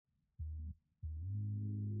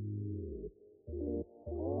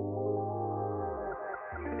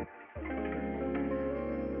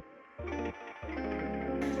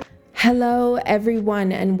Hello,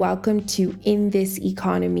 everyone, and welcome to In This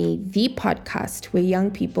Economy, the podcast where young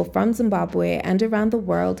people from Zimbabwe and around the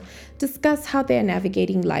world discuss how they are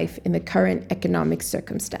navigating life in the current economic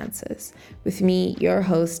circumstances. With me, your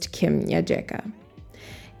host, Kim Nyajeka.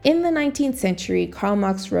 In the 19th century, Karl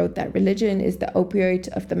Marx wrote that religion is the opioid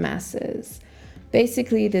of the masses.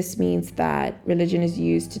 Basically, this means that religion is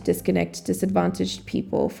used to disconnect disadvantaged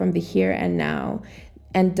people from the here and now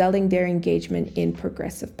and dulling their engagement in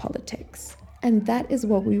progressive politics. And that is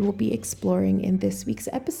what we will be exploring in this week's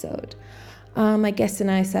episode. My guest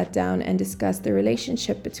and I sat down and discussed the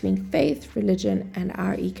relationship between faith, religion, and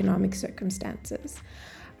our economic circumstances.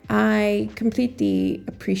 I completely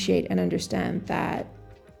appreciate and understand that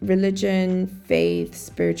religion, faith,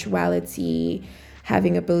 spirituality,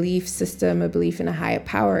 having a belief system, a belief in a higher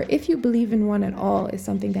power, if you believe in one at all, is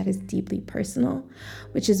something that is deeply personal,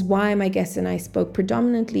 which is why my guest and I spoke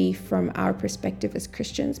predominantly from our perspective as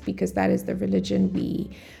Christians, because that is the religion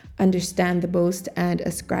we understand the most and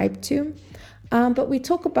ascribe to. But we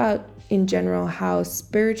talk about, in general, how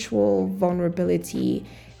spiritual vulnerability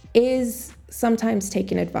is sometimes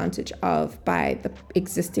taken advantage of by the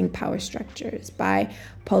existing power structures, by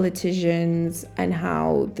politicians, and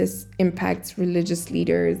how this impacts religious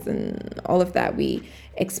leaders and all of that. We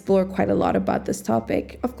explore quite a lot about this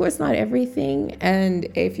topic. Of course, not everything. And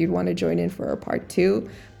if you'd want to join in for a part two,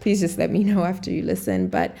 please just let me know after you listen.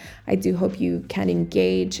 But I do hope you can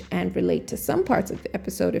engage and relate to some parts of the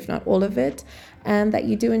episode, if not all of it, and that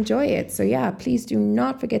you do enjoy it. So yeah, please do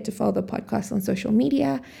not forget to follow the podcast on social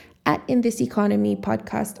media at In This Economy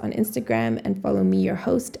podcast on Instagram, and follow me, your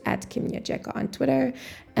host, at Kim Nyajeka on Twitter.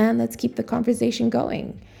 And let's keep the conversation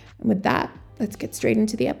going. And with that, let's get straight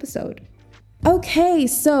into the episode. Okay,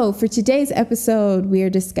 so for today's episode, we are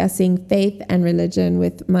discussing faith and religion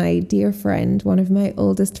with my dear friend, one of my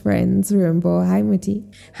oldest friends, Rumbo. Hi, Muti.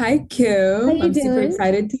 Hi, Kim. How you I'm doing? super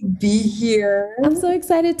excited to be here. I'm so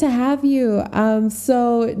excited to have you.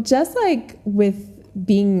 So just like with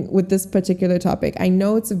being with this particular topic, I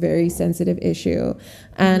know it's a very sensitive issue,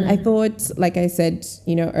 and I thought, like I said,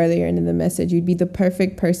 earlier in the message, you'd be the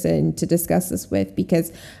perfect person to discuss this with,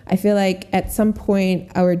 because I feel like at some point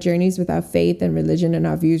our journeys with our faith and religion and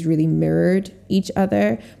our views really mirrored each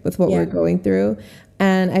other with what we're going through.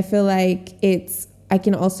 And I feel like I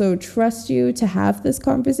can also trust you to have this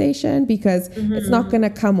conversation, because it's not going to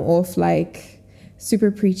come off like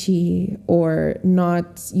super preachy or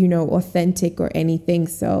not, authentic or anything.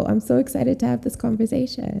 So I'm so excited to have this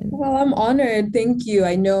conversation. Well, I'm honored. Thank you.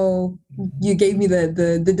 I know you gave me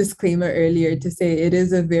the disclaimer earlier to say it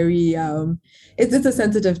is a very it's a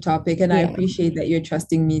sensitive topic, and I appreciate that you're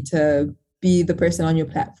trusting me to be the person on your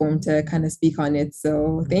platform to kind of speak on it.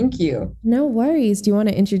 So thank you. No worries. Do you want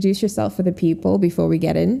to introduce yourself for the people before we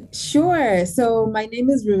get in? Sure. So my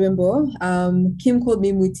name is Rivimbo. Kim called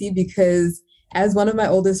me Muti because, as one of my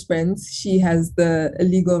oldest friends, she has the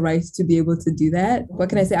legal right to be able to do that. What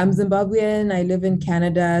can I say? I'm Zimbabwean. I live in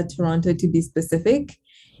Canada, Toronto to be specific,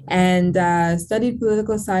 and studied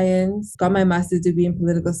political science, got my master's degree in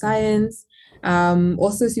political science.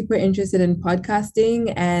 Also super interested in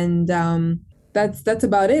podcasting, and that's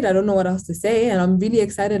about it. I don't know what else to say, and I'm really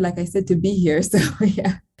excited, like I said, to be here. So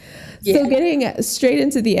yeah. So getting straight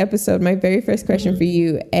into the episode, my very first question for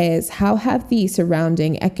you is, how have the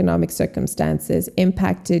surrounding economic circumstances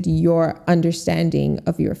impacted your understanding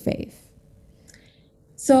of your faith?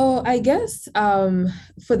 So I guess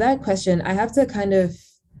for that question, I have to kind of,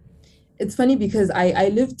 it's funny because I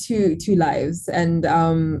live two lives, and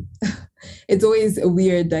it's always a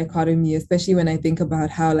weird dichotomy, especially when I think about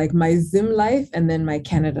how like my Zim life and then my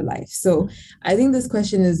Canada life. So I think this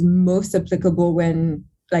question is most applicable when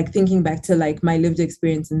like thinking back to like my lived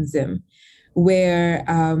experience in Zim, where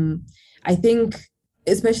I think,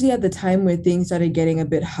 especially at the time where things started getting a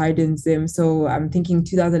bit hard in Zim. So I'm thinking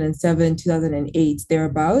 2007, 2008,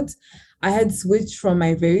 thereabouts, I had switched from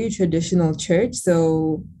my very traditional church.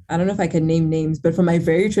 So I don't know if I can name names, but from my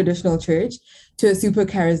very traditional church to a super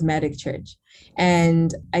charismatic church.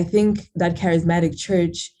 And I think that charismatic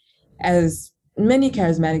church, as many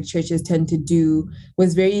charismatic churches tend to do,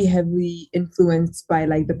 was very heavily influenced by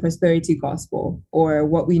like the prosperity gospel, or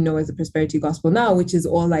what we know as the prosperity gospel now, which is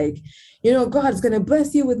all like, God's going to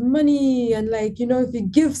bless you with money. And like,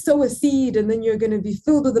 if you sow a seed, and then you're going to be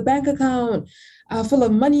filled with a bank account full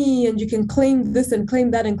of money, and you can claim this and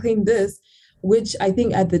claim that and claim this, which I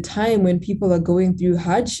think at the time when people are going through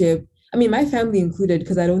hardship, I mean, my family included,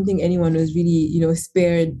 because I don't think anyone was really,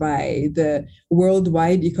 spared by the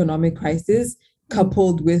worldwide economic crisis.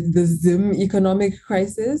 coupled with the Zim economic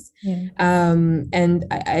crisis. Yeah. And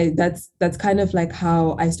I that's kind of like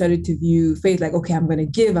how I started to view faith, like, okay, I'm going to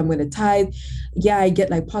give, I'm going to tithe. Yeah, I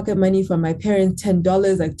get like pocket money from my parents,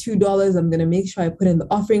 $10, like $2. I'm going to make sure I put in the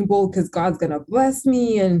offering bowl because God's going to bless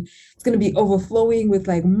me and it's going to be overflowing with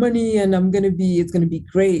like money and it's going to be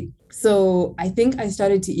great. So I think I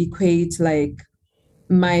started to equate like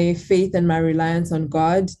my faith and my reliance on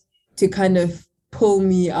God to kind of pull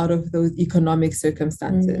me out of those economic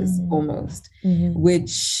circumstances almost,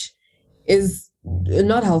 which is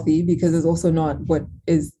not healthy because it's also not what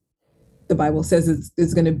is the Bible says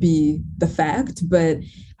it's going to be the fact. But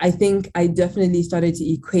I think I definitely started to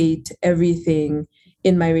equate everything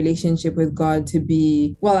in my relationship with God to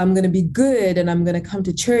be, well, I'm going to be good and I'm going to come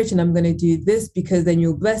to church and I'm going to do this because then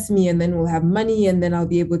you'll bless me and then we'll have money and then I'll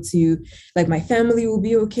be able to, like, my family will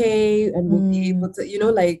be okay and we'll be able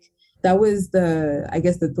to, like, that was I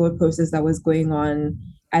guess the thought process that was going on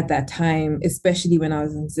at that time, especially when I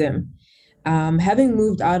was in Zim. Having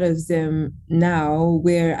moved out of Zim now,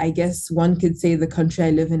 where I guess one could say the country I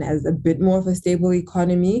live in has a bit more of a stable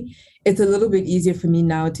economy, it's a little bit easier for me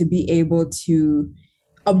now to be able to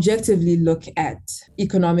objectively look at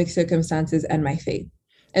economic circumstances and my faith.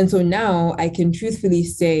 And so now I can truthfully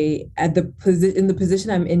say in the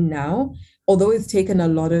position I'm in now, although it's taken a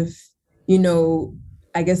lot of,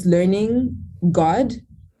 I guess, learning God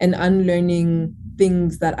and unlearning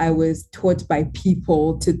things that I was taught by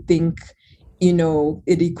people to think,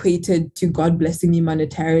 it equated to God blessing me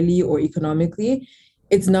monetarily or economically.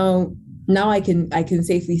 It's now I can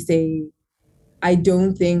safely say, I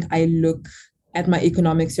don't think I look at my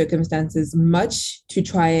economic circumstances much to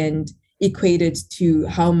try and equate it to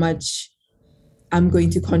how much I'm going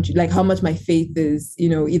to contribute, like how much my faith is,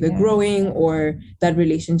 either growing or that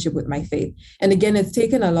relationship with my faith. And again, it's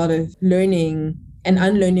taken a lot of learning and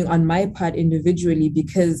unlearning on my part individually,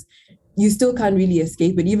 because you still can't really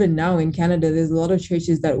escape it. Even now in Canada, there's a lot of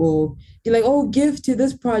churches that will be like, oh, give to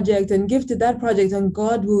this project and give to that project and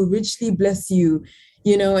God will richly bless you,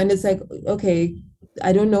 and it's like, okay,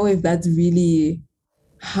 I don't know if that's really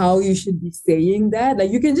how you should be saying that. Like,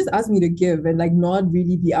 you can just ask me to give and like not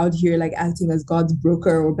really be out here like acting as God's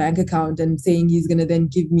broker or bank account and saying he's going to then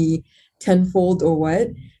give me tenfold or what.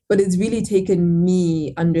 But it's really taken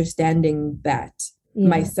me understanding that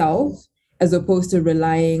myself, as opposed to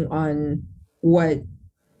relying on what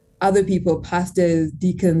other people, pastors,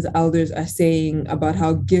 deacons, elders are saying about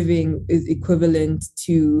how giving is equivalent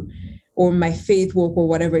to, or my faith walk or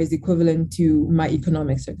whatever is equivalent to my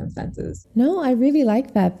economic circumstances. No, I really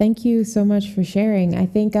like that. Thank you so much for sharing. I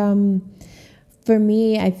think for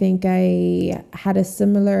me, I think I had a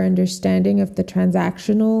similar understanding of the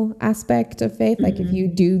transactional aspect of faith. Like, if you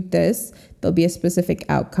do this, there'll be a specific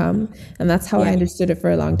outcome. And that's how I understood it for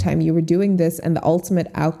a long time. You were doing this and the ultimate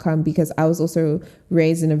outcome, because I was also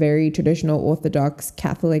raised in a very traditional Orthodox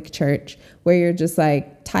Catholic church where you're just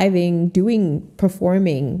like tithing,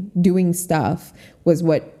 performing, doing stuff was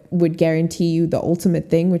what would guarantee you the ultimate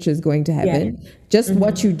thing, which is going to heaven. Just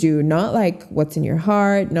what you do, not like what's in your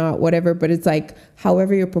heart, not whatever, but it's like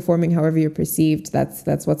however you're performing, however you're perceived,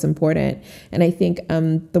 that's what's important. And I think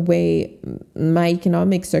the way my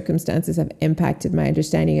economic circumstances have impacted my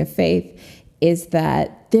understanding of faith is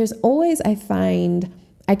that there's always, I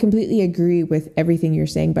completely agree with everything you're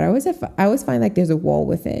saying, but I always find like there's a wall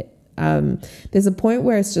with it. There's a point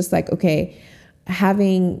where it's just like, okay,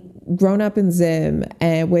 having grown up in Zim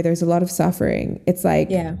and where there's a lot of suffering, it's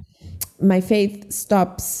like my faith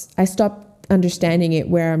I stopped understanding it,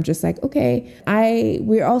 where I'm just like, okay,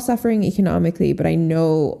 we're all suffering economically, but I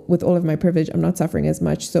know with all of my privilege, I'm not suffering as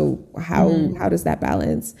much. So how does that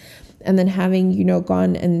balance? And then having,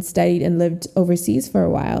 gone and studied and lived overseas for a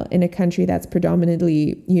while in a country that's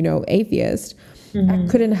predominantly, atheist, I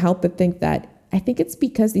couldn't help but think that I think it's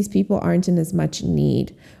because these people aren't in as much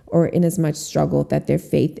need or in as much struggle that their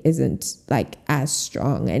faith isn't like as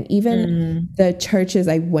strong. And even the churches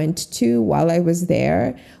I went to while I was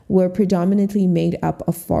there were predominantly made up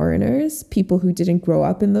of foreigners, people who didn't grow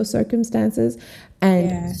up in those circumstances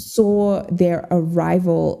and saw their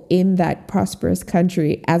arrival in that prosperous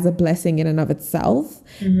country as a blessing in and of itself.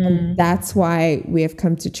 And that's why we have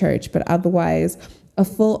come to church. But otherwise, a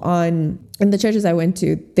full-on, in the churches I went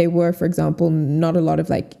to, they were, for example, not a lot of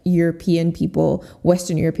like European people,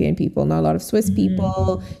 Western European people, not a lot of Swiss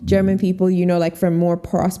people, German people, like from more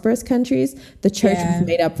prosperous countries. The church was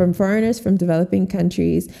made up from foreigners from developing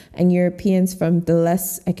countries and Europeans from the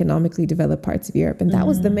less economically developed parts of Europe. And that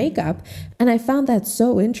was the makeup. And I found that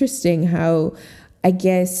so interesting how, I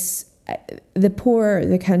guess, the poorer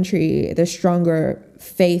the country, the stronger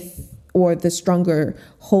faith or the stronger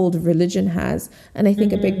hold religion has. And I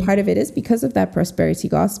think a big part of it is because of that prosperity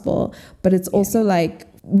gospel. But it's also like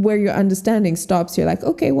where your understanding stops, you're like,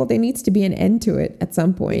 okay, well, there needs to be an end to it at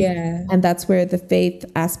some point. Yeah. And that's where the faith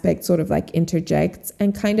aspect sort of like interjects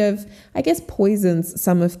and kind of, I guess, poisons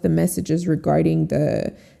some of the messages regarding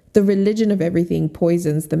the religion of everything,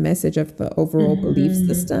 poisons the message of the overall belief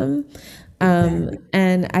system.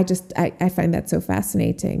 And I find that so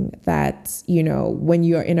fascinating that, you know, when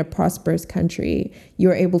you're in a prosperous country,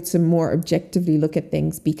 you're able to more objectively look at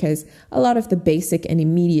things because a lot of the basic and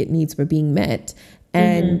immediate needs were being met.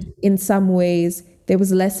 And in some ways, there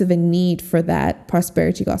was less of a need for that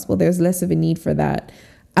prosperity gospel. There's less of a need for that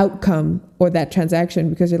outcome or that transaction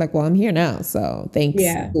because you're like, well, I'm here now. So thanks.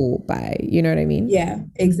 Cool. Bye. You know what I mean? Yeah,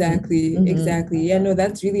 exactly. Exactly. Yeah, no,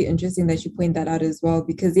 that's really interesting that you point that out as well,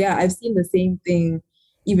 because I've seen the same thing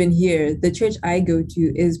even here. The church I go to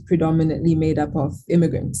is predominantly made up of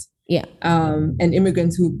immigrants. Yeah. And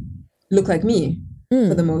immigrants who look like me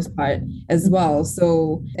for the most part as well.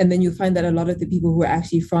 So, and then you find that a lot of the people who are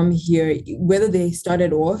actually from here, whether they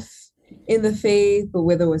started off in the faith or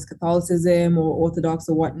whether it was Catholicism or Orthodox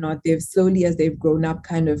or whatnot, they've slowly, as they've grown up,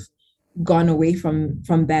 kind of gone away from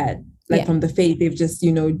that, like from the faith. They've just,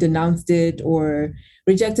 you know, denounced it or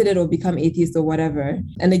rejected it or become atheists or whatever.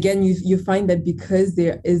 And again, you find that because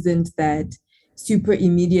there isn't that super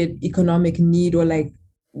immediate economic need or like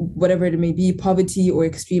whatever it may be, poverty or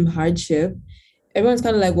extreme hardship, everyone's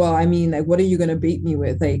kind of like, well, I mean, like, what are you going to bait me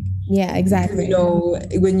with? Like, yeah, exactly. You know,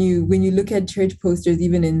 when you look at church posters,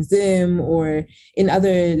 even in Zim or in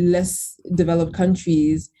other less developed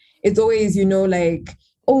countries, it's always, you know, like,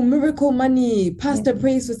 oh, miracle money, pastor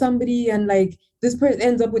prays for somebody and like this person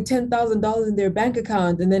ends up with $10,000 in their bank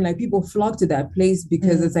account. And then like people flock to that place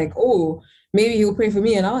because it's like, oh, maybe he'll pray for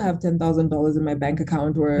me and I'll have $10,000 in my bank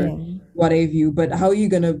account or what have you. But how are you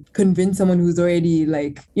going to convince someone who's already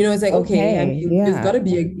like, you know, it's like, okay, I mean, there's got to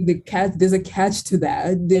be there's a catch to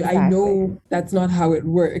that. Exactly. I know that's not how it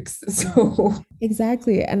works. So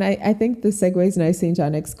exactly. And I think the segues nicely into our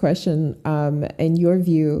next question. In your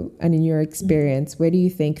view and in your experience, where do you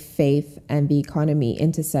think faith and the economy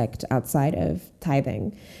intersect outside of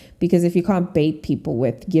tithing? Because if you can't bait people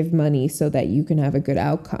with give money so that you can have a good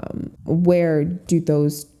outcome, where do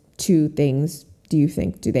those two things, do you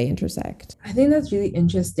think, do they intersect? I think that's really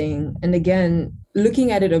interesting. And again,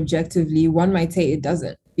 looking at it objectively, one might say it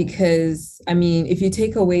doesn't. Because, I mean, if you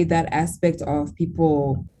take away that aspect of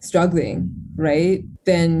people struggling, right,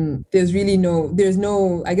 then there's no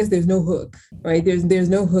hook, right? There's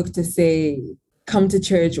no hook to say, come to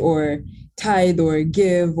church or tithe or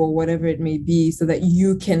give or whatever it may be so that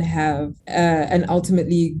you can have an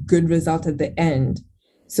ultimately good result at the end.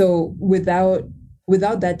 So without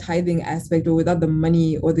that tithing aspect or without the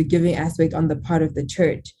money or the giving aspect on the part of the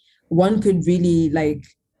church, one could really like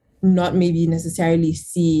not maybe necessarily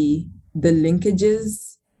see the linkages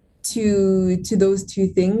to those two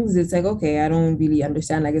things. It's like, okay, I don't really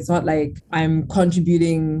understand. Like, it's not like I'm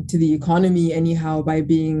contributing to the economy anyhow by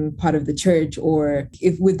being part of the church, or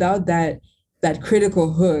if without that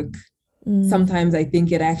critical hook, sometimes I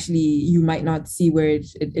think it actually, you might not see where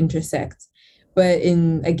it intersects. But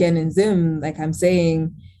in Zim, like I'm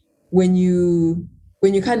saying, when you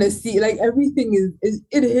kind of see, like, everything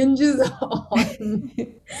it hinges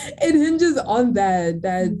on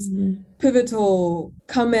that pivotal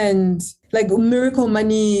comment, like miracle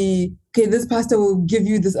money. Okay, this pastor will give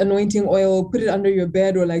you this anointing oil, put it under your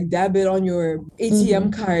bed or like dab it on your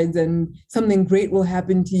ATM cards and something great will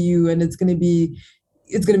happen to you and it's gonna be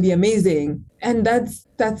amazing. And that's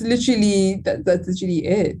literally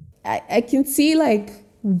it. I can see like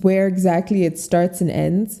where exactly it starts and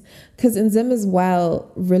ends, because in Zim as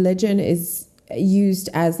well, religion is used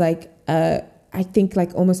as like I think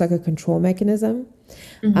like almost like a control mechanism.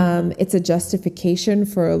 It's a justification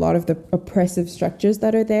for a lot of the oppressive structures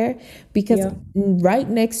that are there, because right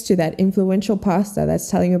next to that influential pastor that's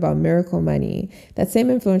telling you about miracle money, that same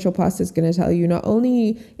influential pastor is going to tell you not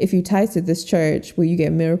only if you tithe to this church will you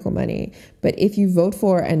get miracle money, but if you vote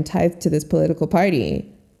for and tithe to this political party,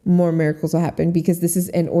 more miracles will happen, because this is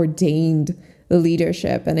an ordained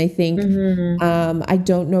leadership. And I think I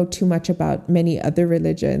don't know too much about many other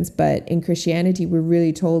religions, but in Christianity we're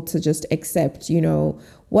really told to just accept, you know,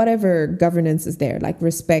 whatever governance is there, like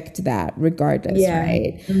respect that regardless,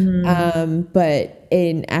 right? But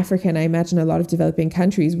in Africa, and I imagine a lot of developing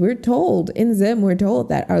countries, we're told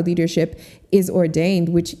that our leadership is ordained,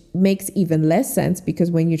 which makes even less sense, because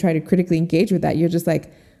when you try to critically engage with that, you're just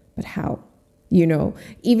like, but how?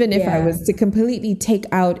 Even if I Yeah. was to completely take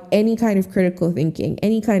out any kind of critical thinking,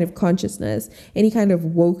 any kind of consciousness, any kind of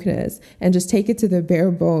wokeness, and just take it to the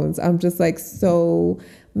bare bones, I'm just like, so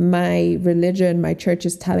my religion, my church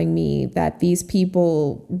is telling me that these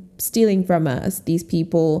people stealing from us, these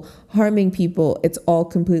people harming people, it's all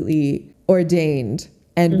completely ordained,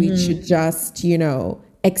 and we should just,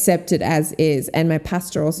 accept it as is. And my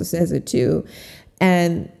pastor also says it too.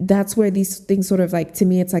 And that's where these things sort of like, to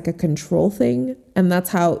me, it's like a control thing. And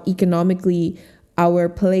that's how economically our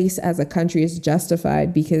place as a country is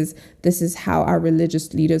justified, because this is how our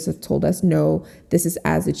religious leaders have told us, no, this is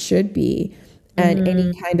as it should be. And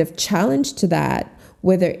any kind of challenge to that,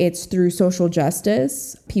 whether it's through social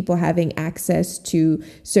justice, people having access to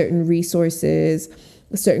certain resources,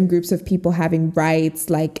 certain groups of people having rights,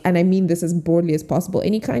 and I mean this as broadly as possible,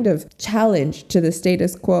 any kind of challenge to the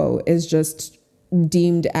status quo is just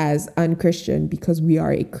deemed as unchristian because we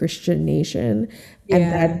are a Christian nation. Yeah.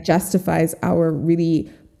 And that justifies our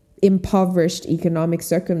really impoverished economic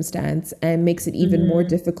circumstance and makes it even more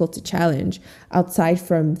difficult to challenge outside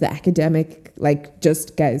from the academic,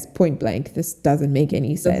 just guys, point blank, this doesn't make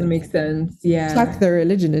any sense. Doesn't make sense. Yeah. Tuck the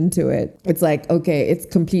religion into it. It's like, okay,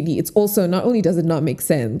 it's also, not only does it not make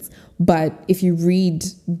sense, but if you read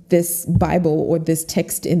this Bible or this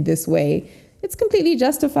text in this way, it's completely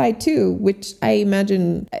justified too, which I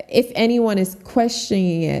imagine if anyone is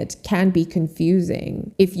questioning it can be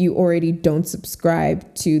confusing if you already don't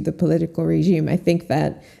subscribe to the political regime. I think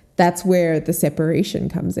that's where the separation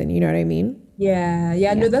comes in. You know what I mean?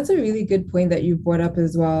 Yeah. No, that's a really good point that you brought up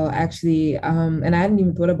as well, actually. And I hadn't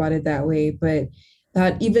even thought about it that way, but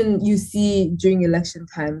that even you see during election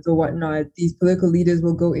times or whatnot, these political leaders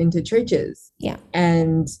will go into churches. Yeah.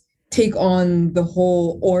 And take on the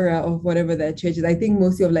whole aura of whatever that church is. I think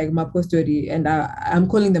mostly of Mapostori, and I'm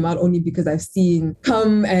calling them out only because I've seen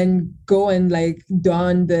come and go and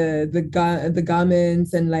don the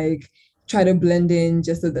garments and try to blend in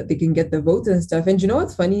just so that they can get the votes and stuff. And you know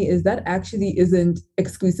what's funny is that actually isn't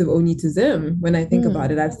exclusive only to Zim when I think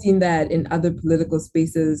about it. I've seen that in other political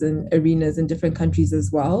spaces and arenas in different countries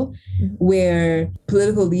as well, where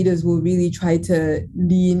political leaders will really try to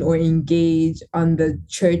lean or engage on the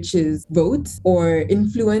church's votes or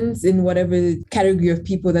influence in whatever category of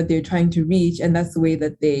people that they're trying to reach. And that's the way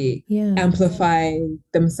that they amplify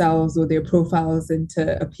themselves or their profiles and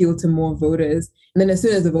to appeal to more voters. And then as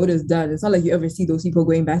soon as the vote is done, it's not like you ever see those people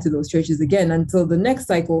going back to those churches again until the next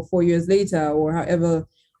cycle, 4 years later, or however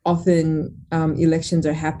often elections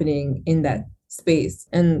are happening in that space.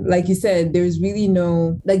 And like you said, there's really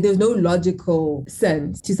there's no logical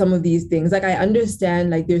sense to some of these things. I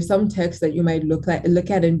understand there's some text that you might look at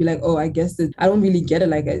and be like, oh, I guess I don't really get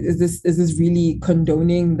it. Is this really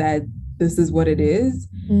condoning that this is what it is?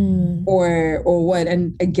 Or what?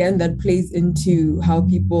 And again, that plays into how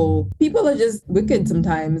people are just wicked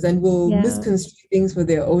sometimes and will misconstrue things for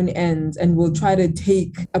their own ends and will try to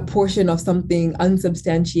take a portion of something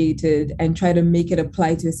unsubstantiated and try to make it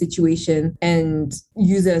apply to a situation and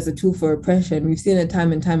use it as a tool for oppression. We've seen it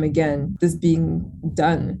time and time again, this being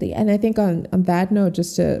done. And I think on that note,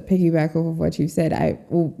 just to piggyback off of what you said,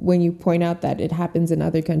 when you point out that it happens in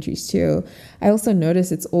other countries too, I also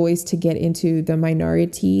notice it's always to get into the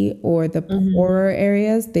minority or the poorer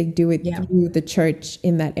areas. They do it through the church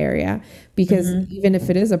in that area, because even if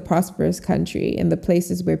it is a prosperous country, in the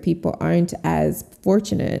places where people aren't as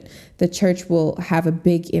fortunate, the church will have a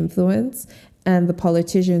big influence. And the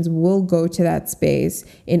politicians will go to that space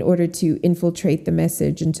in order to infiltrate the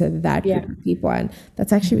message into that group of people. And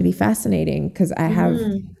that's actually really fascinating, because I have,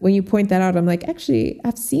 when you point that out, I'm like, actually,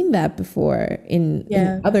 I've seen that before in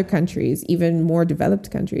other countries, even more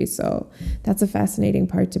developed countries. So that's a fascinating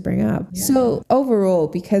part to bring up. Yeah. So overall,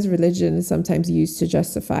 because religion is sometimes used to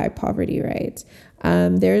justify poverty, right?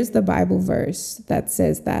 There is the Bible verse that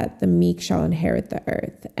says that the meek shall inherit the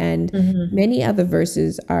earth. And many other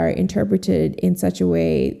verses are interpreted in such a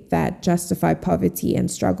way that justify poverty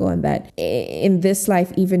and struggle, and that in this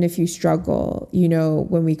life, even if you struggle,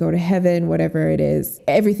 when we go to heaven, whatever it is,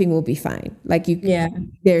 everything will be fine.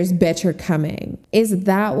 There's better coming. Is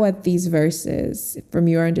that what these verses, from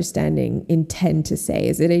your understanding, intend to say?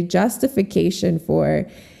 Is it a justification for,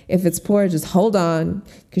 if it's poor, just hold on,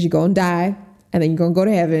 because you're going to die, and then you're going to go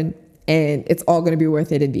to heaven, and it's all going to be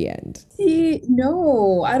worth it in the end? See,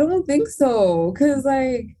 no, I don't think so. Because,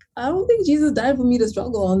 I don't think Jesus died for me to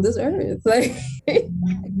struggle on this earth.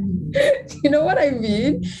 You know what I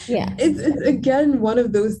mean? Yeah. It's again, one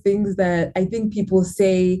of those things that I think people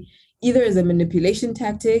say either as a manipulation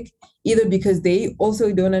tactic, either because they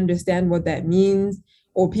also don't understand what that means,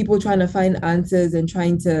 or people trying to find answers and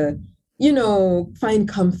trying to find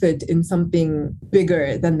comfort in something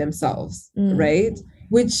bigger than themselves, right?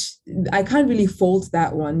 Which I can't really fault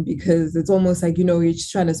that one, because it's almost like, you're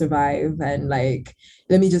just trying to survive, and like,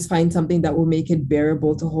 let me just find something that will make it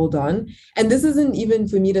bearable to hold on. And this isn't even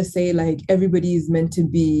for me to say like everybody is meant to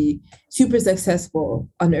be super successful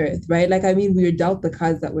on earth, right? Like, I mean, we are dealt the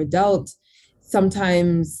cards that we're dealt.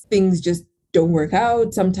 Sometimes things just don't work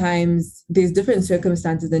out. Sometimes there's different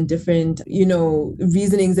circumstances and different,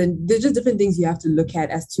 reasonings, and there's just different things you have to look at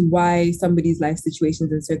as to why somebody's life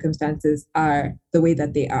situations and circumstances are the way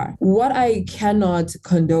that they are. What I cannot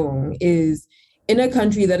condone is in a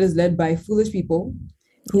country that is led by foolish people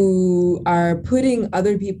who are putting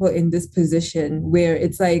other people in this position where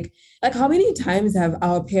it's like how many times have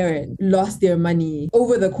our parents lost their money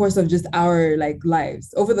over the course of just our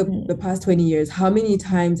lives over the past 20 years? How many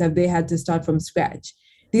times have they had to start from scratch?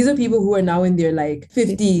 These are people who are now in their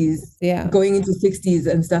 50s, going into 60s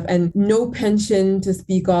and stuff, and no pension to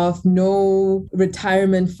speak of, no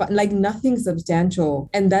retirement fund, nothing substantial.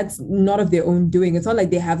 And that's not of their own doing. It's not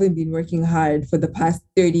like they haven't been working hard for the past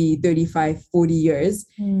 30, 35, 40 years.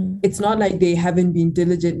 It's not like they haven't been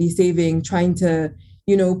diligently saving, trying to,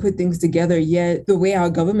 put things together. Yet the way our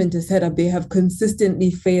government is set up, they have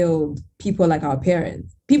consistently failed people like our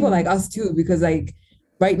parents, people like us too, because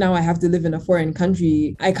right now I have to live in a foreign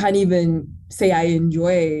country. I can't even say I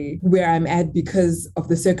enjoy where I'm at because of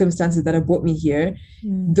the circumstances that have brought me here.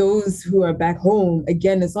 Those who are back home,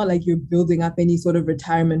 again, it's not like you're building up any sort of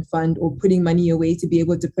retirement fund or putting money away to be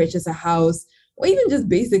able to purchase a house or even just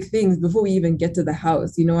basic things before we even get to the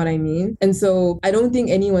house. You know what I mean? And so I don't think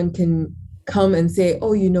anyone can come and say,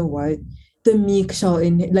 oh, you know what? The meek shall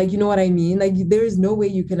inherit, you know what I mean? There is no way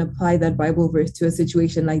you can apply that Bible verse to a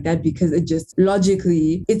situation like that, because it just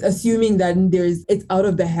logically, it's assuming that it's out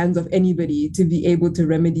of the hands of anybody to be able to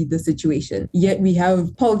remedy the situation. Yet we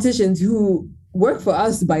have politicians who work for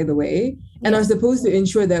us, by the way, and are supposed to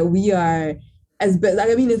ensure that we are as best.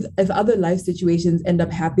 If other life situations end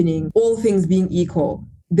up happening, all things being equal,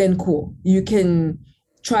 then cool. You can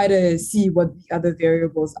try to see what the other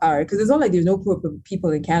variables are, because it's not like there's no poor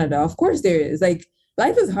people in Canada. Of course there is.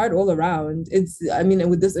 Life is hard all around.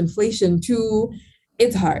 With this inflation too,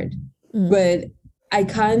 it's hard. But I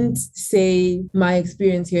can't say my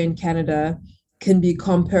experience here in Canada can be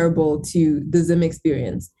comparable to the Zim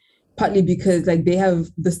experience, partly because they have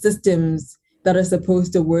the systems that are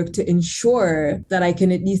supposed to work to ensure that I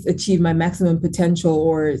can at least achieve my maximum potential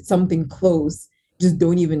or something close, just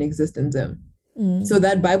don't even exist in Zim. So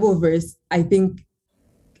that Bible verse, I don't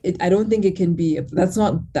think it can be,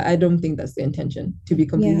 I don't think that's the intention, to be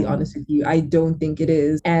completely honest with you. I don't think it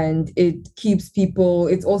is. And it keeps people,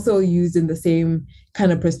 it's also used in the same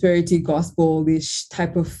kind of prosperity gospel-ish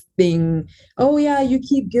type of thing. Oh yeah, you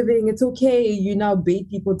keep giving, it's okay. You now bait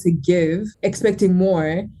people to give, expecting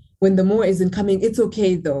more. When the more isn't coming, it's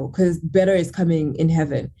okay though, because better is coming in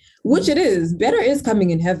heaven. Which it is. Better is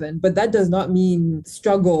coming in heaven, but that does not mean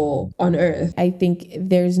struggle on earth. I think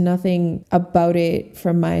there's nothing about it,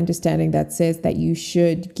 from my understanding, that says that you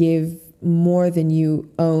should give more than you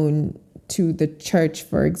own to the church,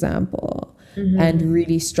 for example, and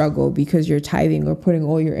really struggle because you're tithing or putting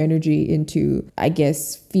all your energy into, I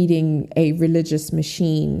guess, feeding a religious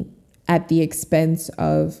machine at the expense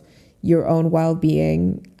of your own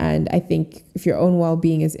well-being. And I think if your own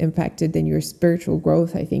well-being is impacted, then your spiritual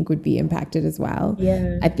growth, I think, would be impacted as well.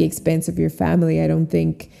 At the expense of your family. I don't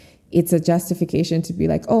think it's a justification to be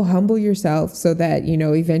like, oh, humble yourself so that,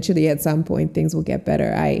 eventually at some point things will get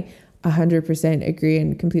better. I 100% agree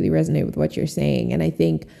and completely resonate with what you're saying. And I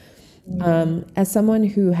think as someone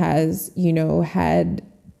who has, had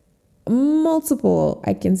multiple,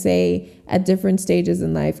 I can say, at different stages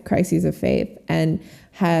in life, crises of faith, and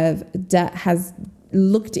has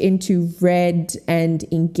looked into, read, and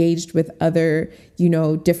engaged with other,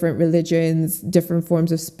 different religions, different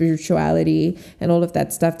forms of spirituality, and all of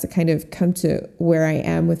that stuff to kind of come to where I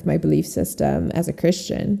am with my belief system as a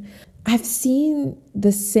Christian. I've seen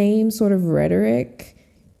the same sort of rhetoric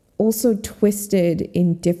also twisted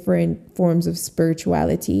in different forms of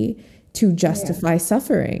spirituality to justify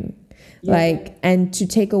suffering. And to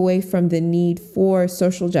take away from the need for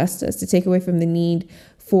social justice, to take away from the need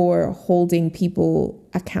for holding people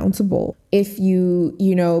accountable. If you,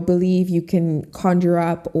 believe you can conjure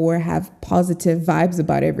up or have positive vibes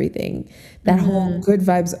about everything, that whole good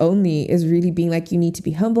vibes only is really being like, you need to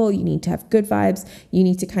be humble, you need to have good vibes, you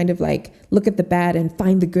need to kind of look at the bad and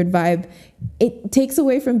find the good vibe. It takes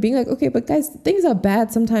away from being like, okay, but guys, things are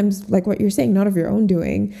bad sometimes, like what you're saying, not of your own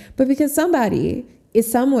doing, but because somebody is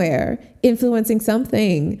somewhere influencing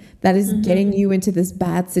something that is getting you into this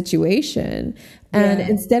bad situation. And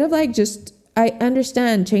instead of like just, I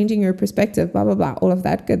understand changing your perspective, blah, blah, blah, all of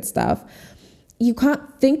that good stuff. You can't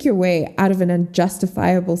think your way out of an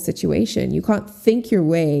unjustifiable situation. You can't think your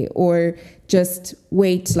way or just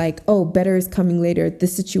wait like, oh, better is coming later.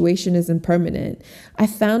 This situation isn't permanent. I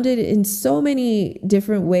found it in so many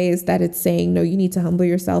different ways that it's saying, no, you need to humble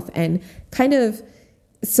yourself and kind of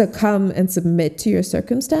succumb and submit to your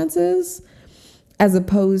circumstances, as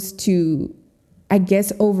opposed to, I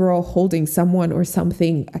guess, overall holding someone or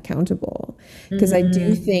something accountable. Because I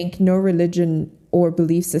do think no religion or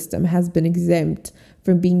belief system has been exempt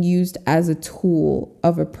from being used as a tool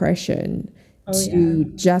of oppression to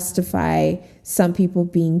justify some people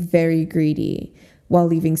being very greedy while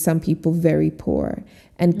leaving some people very poor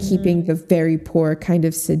and keeping the very poor kind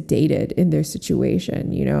of sedated in their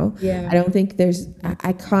situation, you know? Yeah. I don't think there's,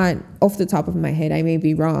 I can't, off the top of my head, I may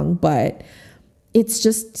be wrong, but it's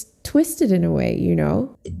just twisted in a way, you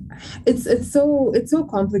know? It's so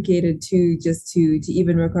complicated to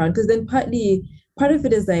even work around, because then part of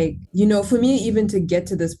it is like, you know, for me, even to get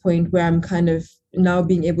to this point where I'm kind of now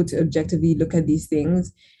being able to objectively look at these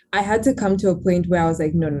things, I had to come to a point where I was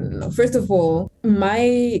like, no. First of all,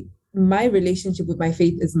 my relationship with my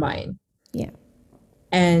faith is mine. Yeah.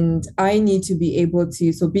 And I need to be able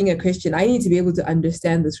to, so being a Christian, I need to be able to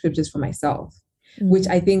understand the scriptures for myself, which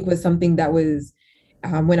I think was something that was,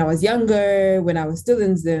 when I was younger, when I was still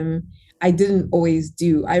in Zim, I didn't always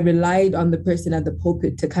do. I relied on the person at the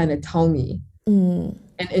pulpit to kind of tell me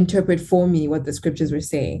and interpret for me what the scriptures were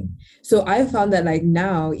saying. So I found that like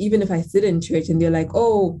now, even if I sit in church and they're like,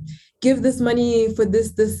 oh, give this money for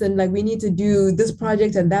this, and like, we need to do this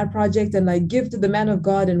project and that project and like give to the man of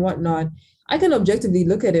God and whatnot, I can objectively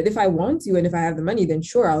look at it. If I want to, and if I have the money, then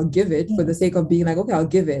sure, I'll give it for the sake of being like, okay, I'll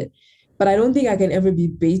give it. But I don't think I can ever be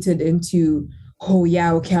baited into, oh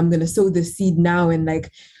yeah, okay, I'm going to sow the seed now. And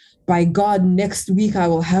like, by God, next week I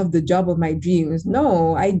will have the job of my dreams.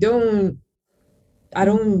 No, I don't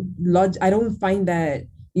find that,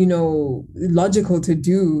 you know, logical to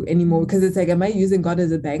do anymore, because it's like, am I using God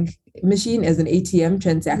as a bank machine, as an ATM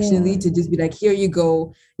transactionally to just be like, here you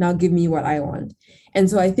go, now give me what I want? And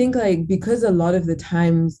so I think like, because a lot of the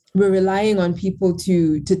times we're relying on people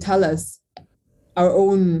to tell us our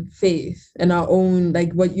own faith and our own,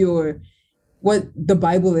 like what the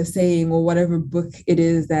Bible is saying, or whatever book it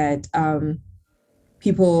is that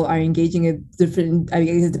people are engaging in, different, I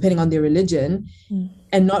guess, depending on their religion,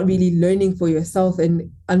 and not really learning for yourself and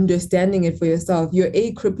understanding it for yourself, you're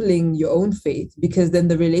crippling your own faith, because then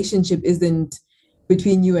the relationship isn't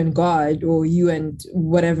between you and God, or you and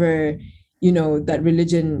whatever, you know, that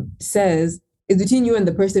religion says. It's between you and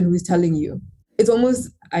the person who's telling you. It's almost,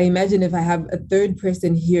 I imagine, if I have a third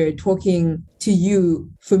person here talking to you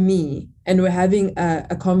for me, and we're having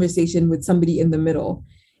a conversation with somebody in the middle,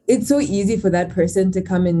 it's so easy for that person to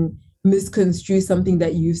come and misconstrue something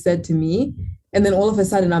that you said to me. And then all of a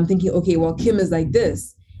sudden I'm thinking, okay, well, Kim is like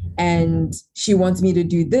this, and she wants me to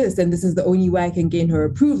do this, and this is the only way I can gain her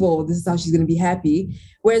approval. This is how she's going to be happy.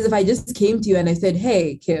 Whereas if I just came to you and I said,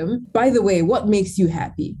 hey, Kim, by the way, what makes you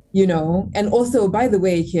happy? You know, and also, by the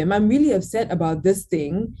way, Kim, I'm really upset about this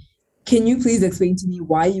thing. Can you please explain to me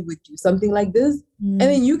why you would do something like this? And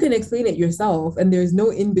then you can explain it yourself, and there's no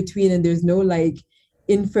in between, and there's no like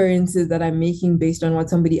inferences that I'm making based on what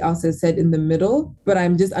somebody else has said in the middle, but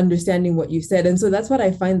I'm just understanding what you said. And so that's what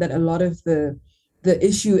I find that a lot of the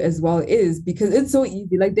issue as well is, because it's so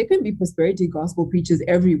easy. Like, there can be prosperity gospel preachers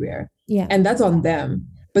everywhere, and that's on them.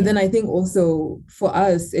 But then I think also for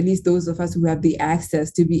us, at least those of us who have the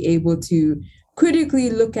access to be able to critically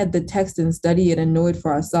look at the text and study it and know it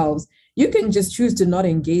for ourselves, you can just choose to not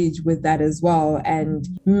engage with that as well and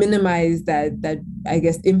minimize that I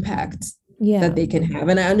guess impact that they can have.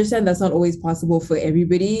 And I understand that's not always possible for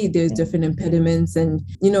everybody. There's different impediments, and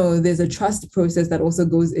you know, there's a trust process that also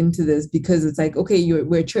goes into this, because it's like, okay,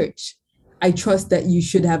 we're church. I trust that you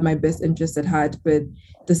should have my best interest at heart, but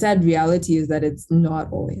the sad reality is that it's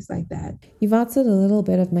not always like that. You've answered a little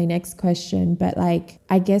bit of my next question, but like,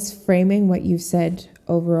 I guess framing what you've said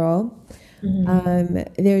overall,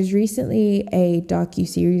 there's recently a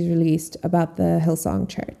docu-series released about the Hillsong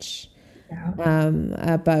Church.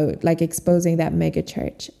 About like exposing that mega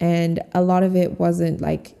church, and a lot of it wasn't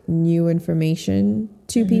like new information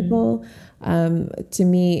to people. To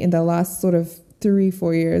me, in the last sort of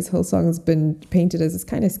 3-4 years, Hillsong has been painted as this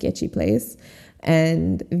kind of sketchy place,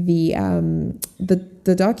 and the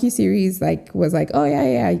docu-series like was like, oh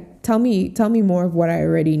yeah, tell me more of what I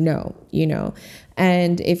already know, you know.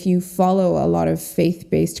 And if you follow a lot of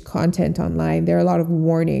faith-based content online, there are a lot of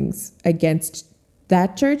warnings against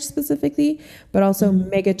that church specifically, but also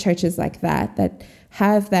mega churches like that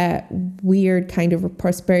have that weird kind of a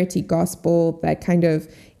prosperity gospel that kind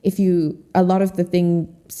of, a lot of the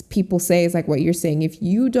things people say is like what you're saying. If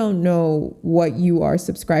you don't know what you are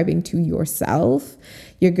subscribing to yourself,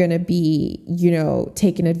 you're going to be,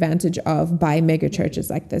 taken advantage of by mega churches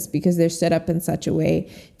like this, because they're set up in such a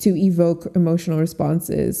way to evoke emotional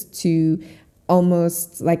responses, to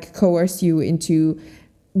almost like coerce you into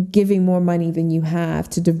giving more money than you have,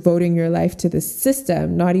 to devoting your life to this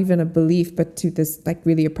system, not even a belief, but to this like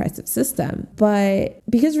really oppressive system. But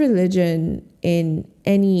because religion in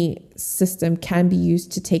any system can be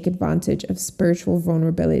used to take advantage of spiritual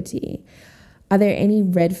vulnerability, are there any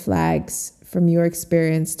red flags from your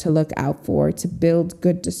experience to look out for to build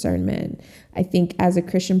good discernment? I think as a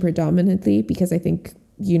Christian predominantly, because I think,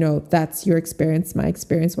 that's your experience, my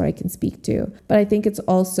experience, what I can speak to. But I think it's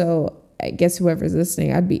also, I guess whoever's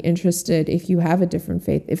listening, I'd be interested if you have a different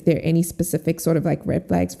faith, if there are any specific sort of like red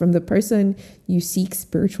flags from the person you seek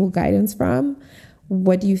spiritual guidance from.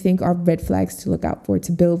 What do you think are red flags to look out for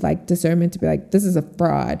to build like discernment, to be like, this is a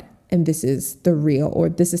fraud and this is the real, or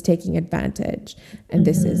this is taking advantage and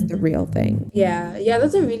this is the real thing? Yeah,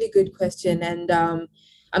 that's a really good question. And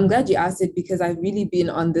I'm glad you asked it, because I've really been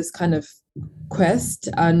on this kind of quest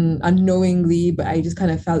unknowingly, but I just kind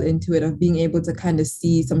of fell into it, of being able to kind of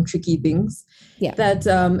see some tricky things that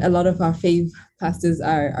a lot of our fave pastors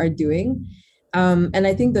are doing. And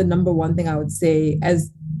I think the number one thing I would say, as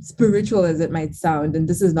spiritual as it might sound, and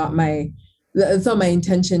this is not it's not my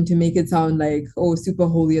intention to make it sound like, oh, super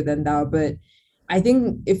holier than thou, but I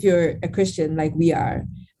think if you're a Christian like we are,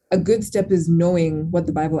 a good step is knowing what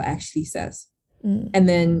the Bible actually says. And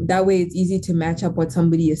then that way it's easy to match up what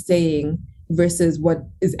somebody is saying versus what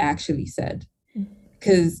is actually said.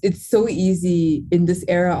 Because it's so easy in this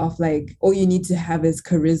era of like, all you need to have is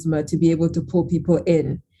charisma to be able to pull people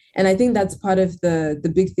in. And I think that's part of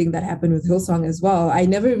the big thing that happened with Hillsong as well. I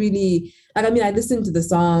never really, I listened to the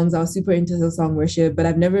songs, I was super into Hillsong worship, but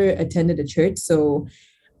I've never attended a church. So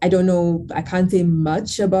I don't know, I can't say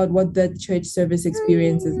much about what the church service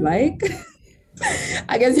experience is like.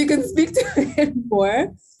 I guess you can speak to it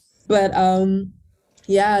more. But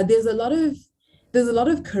there's a lot of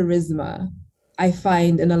charisma, I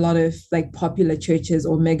find, in a lot of like popular churches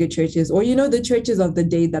or mega churches, or the churches of the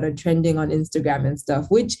day that are trending on Instagram and stuff,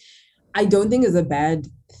 which I don't think is a bad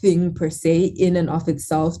thing per se in and of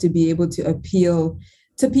itself, to be able to appeal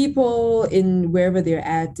to people in wherever they're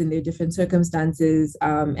at in their different circumstances,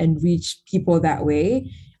 and reach people that way.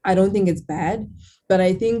 I don't think it's bad. But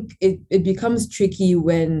I think it becomes tricky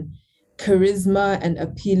when charisma and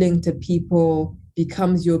appealing to people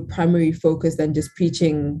becomes your primary focus than just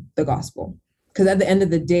preaching the gospel. Because at the end of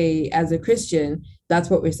the day, as a Christian, that's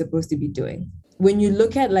what we're supposed to be doing. When you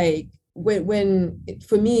look at like, when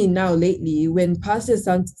for me now lately, when pastors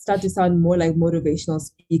start to sound more like motivational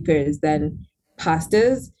speakers than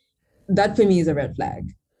pastors, that for me is a red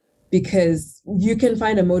flag. Because you can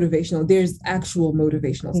find there's actual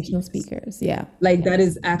motivational speakers. Yeah. Like that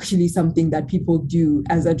is actually something that people do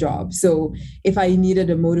as a job. So if I needed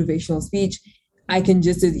a motivational speech, I can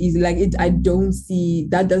just as easily, like it, I don't see,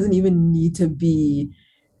 that doesn't even need to be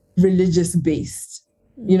religious based.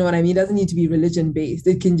 You know what I mean? It doesn't need to be religion based.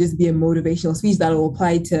 It can just be a motivational speech that will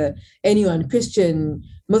apply to anyone, Christian,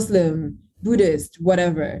 Muslim, Buddhist,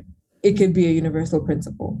 whatever. It could be a universal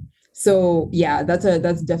principle. So yeah, that's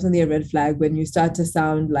definitely a red flag when you start to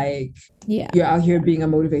sound like you're out here being a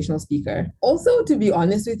motivational speaker. Also, to be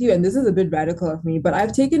honest with you, and this is a bit radical of me, but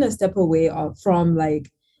I've taken a step away from like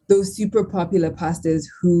those super popular pastors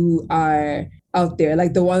who are out there,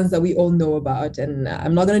 like the ones that we all know about. And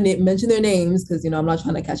I'm not going to mention their names because, I'm not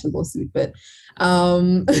trying to catch a lawsuit, but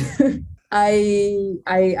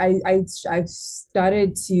I've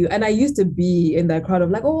started to, and I used to be in that crowd of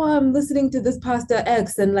like, oh, I'm listening to this pastor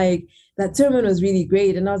X, and like that sermon was really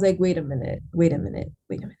great. And I was like, wait a minute.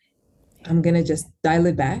 I'm going to just dial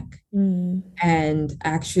it back and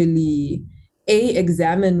actually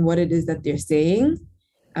examine what it is that they're saying,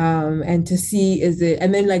 and to see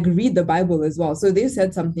and then like read the Bible as well. So they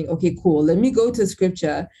said something, okay, cool. Let me go to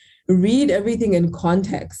scripture, read everything in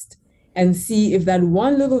context, and see if that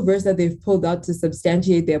one little verse that they've pulled out to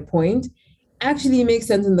substantiate their point actually makes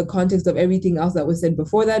sense in the context of everything else that was said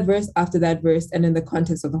before that verse, after that verse, and in the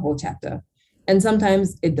context of the whole chapter. And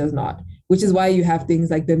sometimes it does not, which is why you have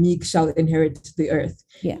things like the meek shall inherit the earth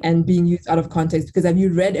and being used out of context, because have you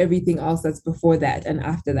read everything else that's before that and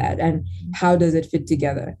after that? And how does it fit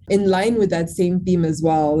together? In line with that same theme as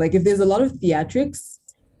well, like if there's a lot of theatrics,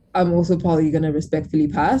 I'm also probably going to respectfully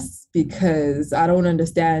pass, because I don't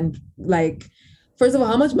understand, like, first of all,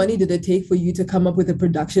 how much money did it take for you to come up with a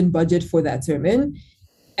production budget for that sermon?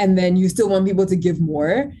 And then you still want people to give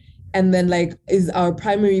more. And then like, is our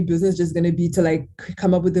primary business just going to be to like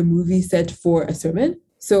come up with a movie set for a sermon?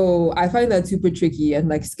 So I find that super tricky and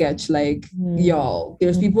like sketch, like y'all,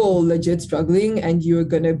 there's people legit struggling and you're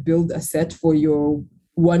going to build a set for your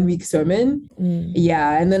 1 week sermon.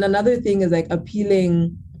 Yeah. And then another thing is like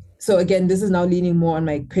appealing. So again, this is now leaning more on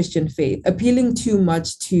my Christian faith, appealing too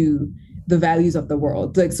much to the values of the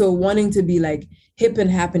world. Like, so wanting to be like hip and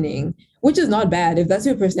happening, which is not bad. If that's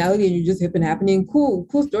your personality and you're just hip and happening, cool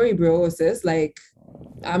story, bro, sis. Like,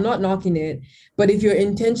 I'm not knocking it. But if you're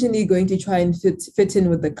intentionally going to try and fit in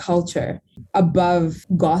with the culture above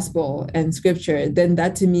gospel and scripture, then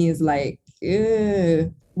that to me is like,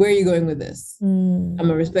 where are you going with this? I'm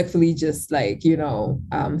gonna respectfully just like,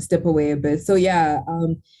 step away a bit. So yeah,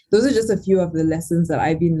 those are just a few of the lessons that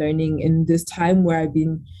I've been learning in this time where I've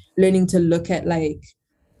been learning to look at like,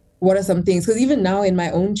 what are some things? Because even now in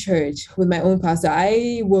my own church, with my own pastor,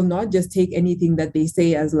 I will not just take anything that they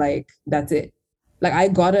say as like, that's it. Like, I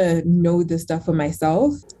gotta know this stuff for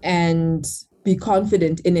myself and be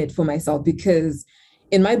confident in it for myself, because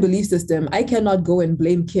in my belief system, I cannot go and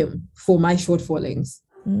blame Kim for my shortfallings.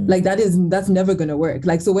 Like that's never gonna work.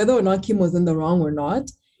 Like, so whether or not Kim was in the wrong or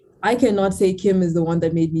not, I cannot say Kim is the one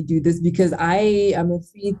that made me do this, because I am a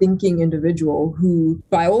free thinking individual who,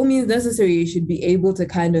 by all means necessary, should be able to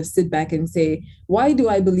kind of sit back and say, why do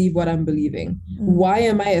I believe what I'm believing? Why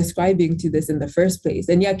am I ascribing to this in the first place?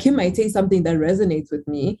 And yeah, Kim might say something that resonates with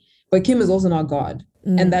me, but Kim is also not God.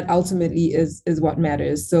 And that ultimately is what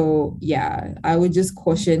matters. So yeah, I would just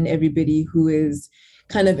caution everybody who is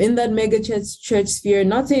kind of in that mega church sphere,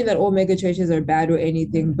 not saying that all mega churches are bad or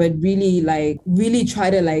anything, but really try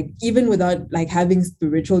to like, even without like having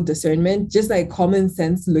spiritual discernment, just like common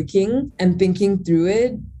sense looking and thinking through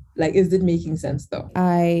it. Like, is it making sense though?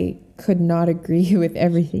 I could not agree with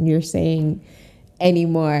everything you're saying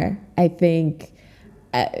anymore. I think,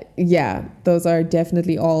 those are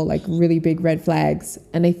definitely all like really big red flags.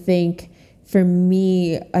 And I think for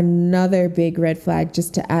me, another big red flag,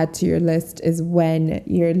 just to add to your list, is when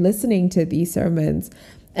you're listening to these sermons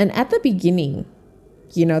and at the beginning,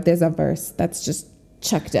 there's a verse that's just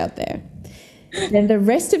chucked out there. Then the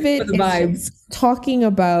rest of it is talking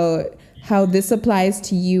about how this applies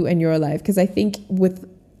to you and your life. Because I think with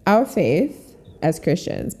our faith as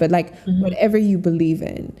Christians, but like whatever you believe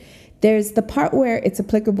in, there's the part where it's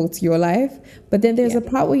applicable to your life, but then there's a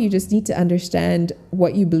part where you just need to understand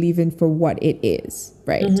what you believe in for what it is,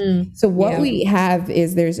 right? So what we have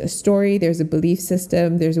is there's a story, there's a belief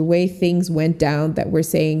system, there's a way things went down that we're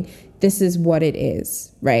saying this is what it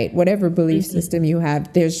is, right? Whatever belief system you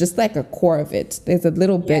have, there's just like a core of it. There's a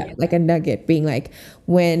little bit like a nugget being like,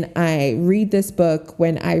 when I read this book,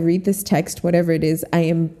 when I read this text, whatever it is, I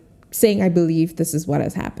am saying I believe this is what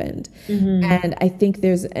has happened. And I think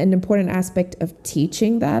there's an important aspect of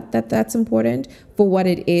teaching that's important for what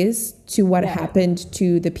it is, to what happened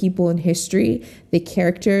to the people in history, the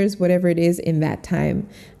characters, whatever it is in that time.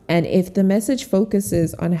 And if the message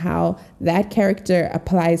focuses on how that character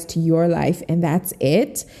applies to your life and that's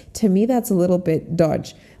it, to me, that's a little bit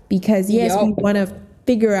dodge. Because yes, we want to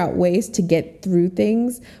figure out ways to get through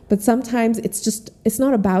things, but sometimes it's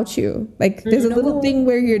not about you. Like, there's a little thing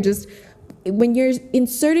where you're just, when you're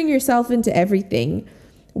inserting yourself into everything.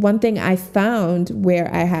 One thing I found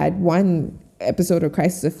where I had one episode of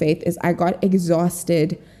Crisis of Faith is I got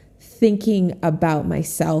exhausted thinking about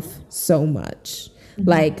myself so much.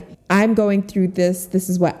 Like, I'm going through this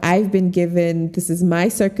is what I've been given, this is my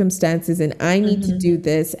circumstances, and I need to do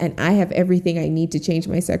this, and I have everything I need to change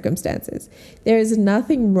my circumstances. There is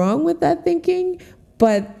nothing wrong with that thinking,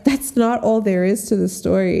 but that's not all there is to the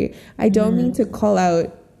story. I don't mean to call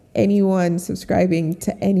out anyone subscribing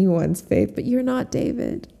to anyone's faith, but you're not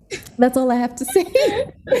David. That's all I have to say.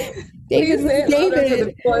 David was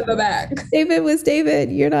David. David was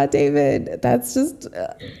David. You're not David. That's just,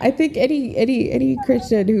 I think any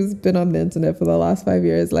Christian who's been on the internet for the last 5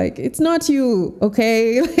 years, like, it's not you,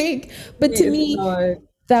 okay? Like, but to me,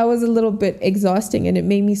 that was a little bit exhausting, and it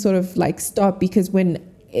made me sort of like stop, because when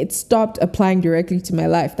it stopped applying directly to my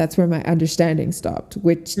life, that's where my understanding stopped,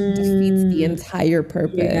 which defeats the entire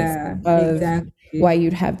purpose of why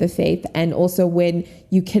you'd have the faith. And also, when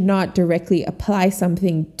you cannot directly apply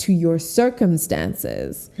something to your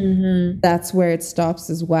circumstances, that's where it stops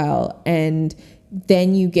as well. And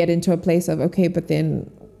then you get into a place of, okay, but then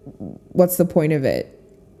what's the point of it?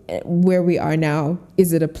 Where we are now,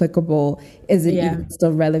 is it applicable? Is it even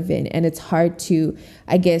still relevant? And it's hard to,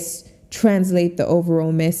 I guess, translate the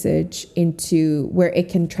overall message into where it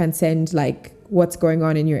can transcend like what's going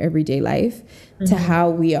on in your everyday life to how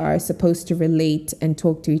we are supposed to relate and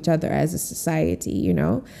talk to each other as a society, you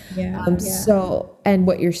know? So, and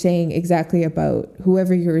what you're saying exactly about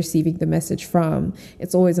whoever you're receiving the message from,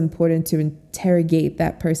 it's always important to interrogate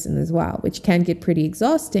that person as well, which can get pretty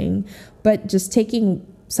exhausting, but just taking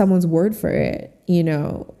someone's word for it, you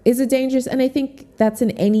know, is it dangerous? And I think that's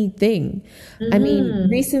in anything. I mean,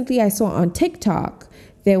 recently I saw on TikTok,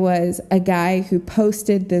 there was a guy who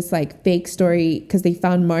posted this like fake story because they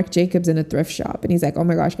found Marc Jacobs in a thrift shop. And he's like, oh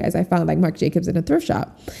my gosh, guys, I found like Marc Jacobs in a thrift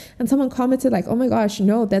shop. And someone commented like, oh my gosh,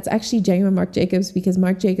 no, that's actually genuine Marc Jacobs, because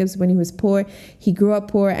Marc Jacobs, when he was poor, he grew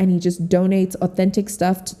up poor and he just donates authentic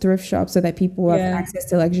stuff to thrift shops so that people have access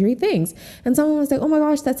to luxury things. And someone was like, oh my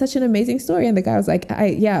gosh, that's such an amazing story. And the guy was like,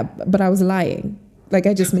 yeah, but I was lying. Like,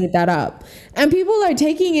 I just made that up. And people are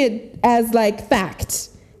taking it as like fact.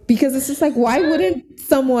 Because it's just like, why wouldn't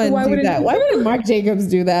someone do that? Why wouldn't Marc Jacobs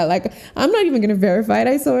do that? Like, I'm not even going to verify it.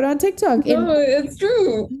 I saw it on TikTok. No, it's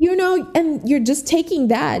true. You know, and you're just taking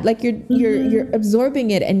that, like you're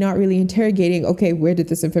absorbing it and not really interrogating, okay, where did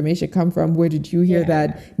this information come from? Where did you hear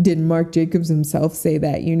that? Did Marc Jacobs himself say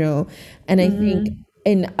that, you know? And I think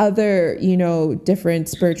in other, you know, different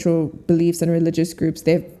spiritual beliefs and religious groups,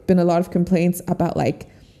 there have been a lot of complaints about like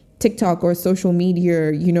TikTok or social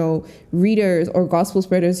media, you know, readers or gospel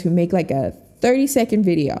spreaders who make like a 30-second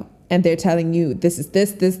video and they're telling you this is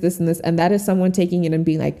this, and this, and that is someone taking it and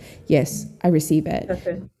being like, yes, I receive it.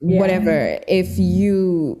 Whatever. If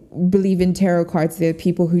you believe in tarot cards, there are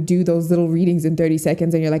people who do those little readings in 30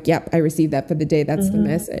 seconds and you're like, yep, I received that for the day. That's the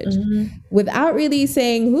message. Without really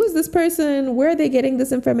saying, who's this person? Where are they getting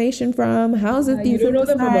this information from? How is it? You don't know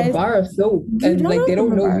them from a bar of soap. And like, they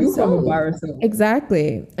don't know you from a bar of soap.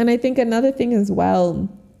 Exactly. And I think another thing as well,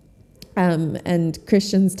 and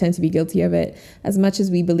Christians tend to be guilty of it, as much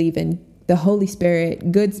as we believe in the Holy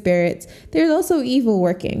Spirit, good spirits, there's also evil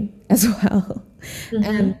working as well.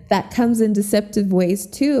 And that comes in deceptive ways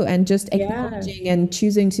too. And just acknowledging and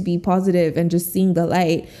choosing to be positive and just seeing the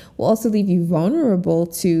light will also leave you vulnerable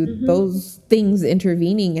to those things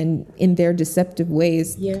intervening and in their deceptive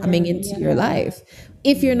ways coming into your life,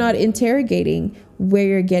 if you're not interrogating where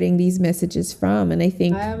you're getting these messages from. And I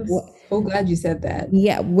think so glad you said that.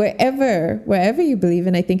 Yeah, wherever you believe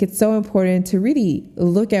in, I think it's so important to really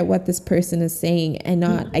look at what this person is saying and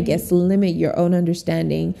not, I guess, limit your own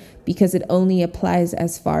understanding, because it only applies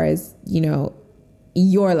as far as, you know,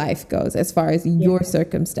 your life goes, as far as your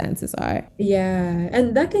circumstances are. Yeah,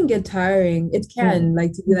 and that can get tiring. It can,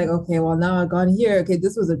 like, to be like, okay, well, now I got here. Okay,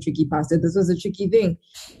 this was a tricky pastor. This was a tricky thing.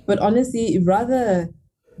 But honestly, rather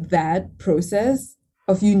that process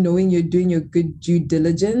of you knowing you're doing your good due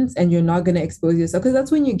diligence and you're not going to expose yourself, because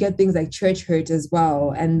that's when you get things like church hurt as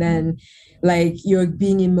well, and then like you're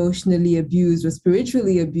being emotionally abused or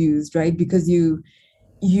spiritually abused, right? Because you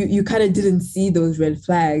kind of didn't see those red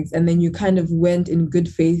flags, and then you kind of went in good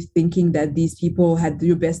faith thinking that these people had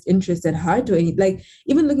your best interest at heart. Or like,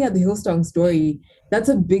 even looking at the Hillsong story, that's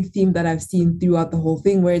a big theme that I've seen throughout the whole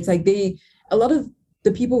thing, where it's like a lot of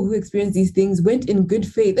the people who experienced these things went in good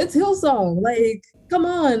faith. It's Hillsong. Like, come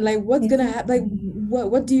on, like, what's gonna happen? Like,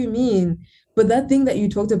 what do you mean? But that thing that you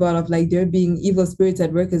talked about of like there being evil spirits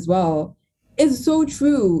at work as well is so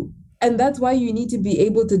true. And that's why you need to be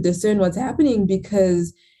able to discern what's happening,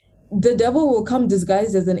 because the devil will come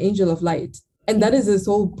disguised as an angel of light. And that is his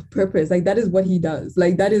sole purpose. Like, that is what he does.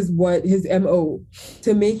 Like, that is what his MO,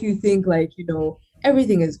 to make you think like, you know,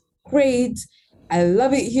 everything is great. I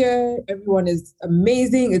love it here. Everyone is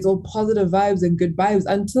amazing. It's all positive vibes and good vibes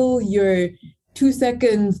until you're 2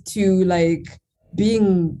 seconds to like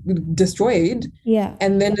being destroyed. Yeah.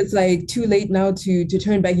 And then it's like too late now to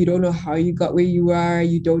turn back. You don't know how you got where you are.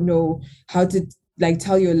 You don't know how to like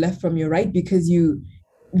tell your left from your right, because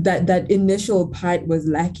that initial part was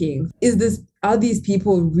lacking. Are these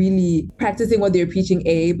people really practicing what they're preaching?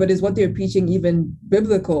 But is what they're preaching even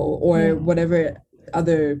biblical, or whatever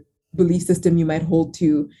other belief system you might hold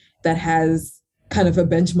to that has kind of a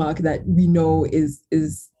benchmark that we know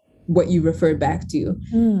is what you refer back to.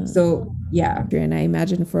 So yeah. And I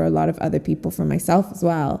imagine for a lot of other people, for myself as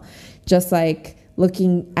well, just like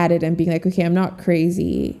looking at it and being like, okay, I'm not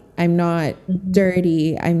crazy, I'm not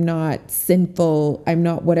dirty, I'm not sinful, I'm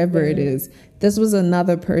not whatever it is. This was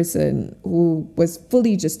another person who was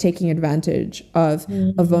fully just taking advantage of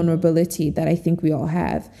a vulnerability that I think we all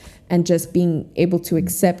have. And just being able to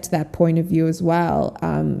accept that point of view as well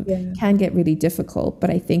can get really difficult. But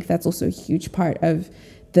I think that's also a huge part of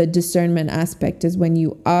the discernment aspect, is when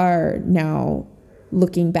you are now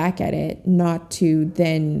looking back at it, not to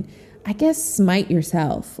then, I guess, smite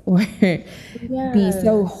yourself or be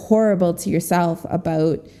so horrible to yourself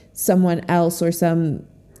about someone else or some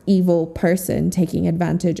evil person taking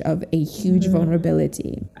advantage of a huge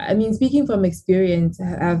vulnerability. I mean, speaking from experience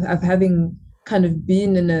of having kind of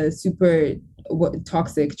been in a super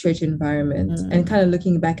toxic church environment and kind of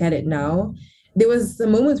looking back at it now, there was a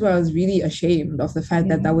moment where I was really ashamed of the fact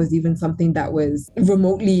that that was even something that was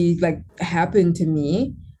remotely like happened to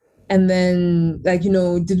me. And then like,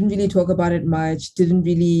 didn't really talk about it much, didn't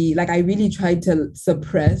really like, I really tried to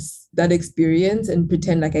suppress that experience and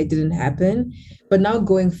pretend like it didn't happen. But now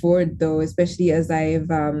going forward though, especially as I've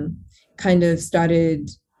kind of started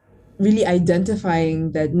really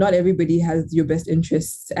identifying that not everybody has your best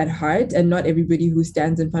interests at heart, and not everybody who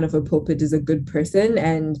stands in front of a pulpit is a good person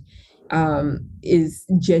and is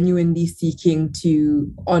genuinely seeking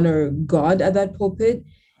to honor God at that pulpit,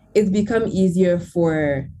 it's become easier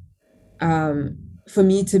for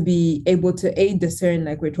me to be able to discern,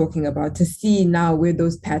 like we're talking about, to see now where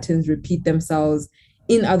those patterns repeat themselves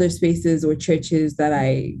in other spaces or churches that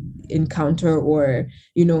I encounter, or,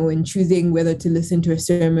 in choosing whether to listen to a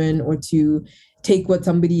sermon or to take what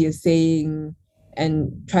somebody is saying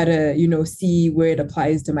and try to, see where it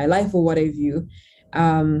applies to my life or what I view.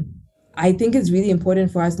 I think it's really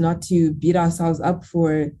important for us not to beat ourselves up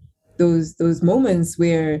for those moments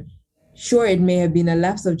where, sure, it may have been a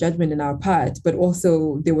lapse of judgment in our part, but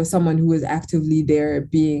also there was someone who was actively there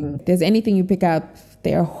being. If there's anything you pick up,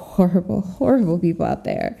 there are horrible, horrible people out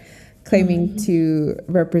there claiming to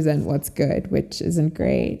represent what's good, which isn't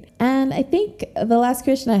great. And I think the last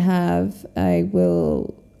question I have, I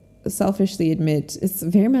will selfishly admit, it's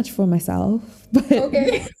very much for myself, but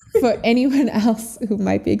okay. For anyone else who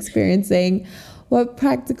might be experiencing, what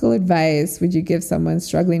practical advice would you give someone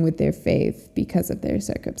struggling with their faith because of their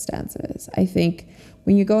circumstances? I think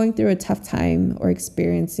when you're going through a tough time or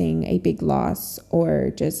experiencing a big loss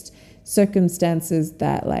or just circumstances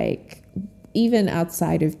that, like, even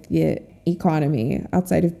outside of the economy,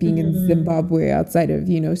 outside of being in Zimbabwe, outside of,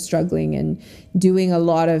 struggling and doing a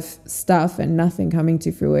lot of stuff and nothing coming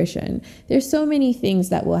to fruition, there's so many things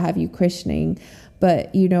that will have you questioning.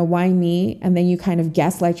 But, why me? And then you kind of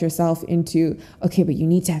gaslight yourself into, okay, but you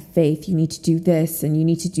need to have faith. You need to do this and you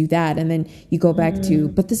need to do that. And then you go back to,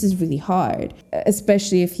 but this is really hard,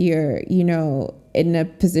 especially if you're, in a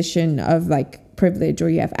position of like privilege or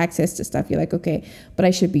you have access to stuff. You're like, okay, but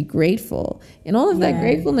I should be grateful. And all of that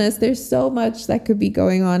gratefulness, there's so much that could be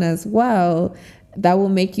going on as well that will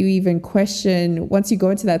make you even question, once you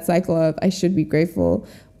go into that cycle of, I should be grateful,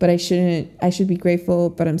 but I should be grateful,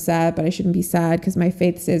 but I'm sad, but I shouldn't be sad because my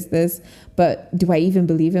faith says this. But do I even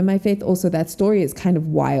believe in my faith? Also, that story is kind of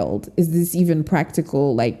wild. Is this even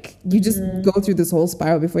practical? Like, you just go through this whole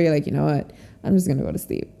spiral before you're like, you know what? I'm just going to go to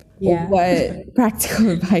sleep. Yeah. What practical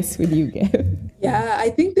advice would you give? Yeah, I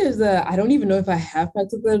think I don't even know if I have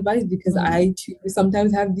practical advice because I too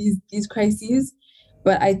sometimes have these crises.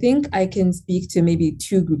 But I think I can speak to maybe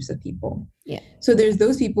two groups of people. Yeah. So there's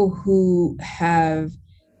those people who have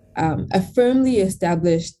a firmly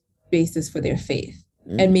established basis for their faith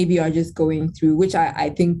and maybe are just going through, which I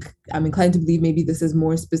think I'm inclined to believe maybe this is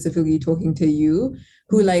more specifically talking to you,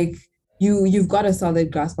 who like you've got a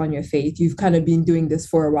solid grasp on your faith. You've kind of been doing this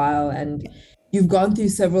for a while and you've gone through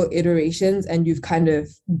several iterations and you've kind of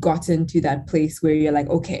gotten to that place where you're like,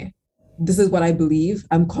 okay, this is what I believe.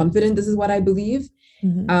 I'm confident this is what I believe.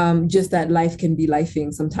 Just that life can be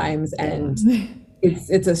lifing sometimes and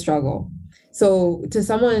it's a struggle. So to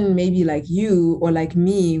someone maybe like you or like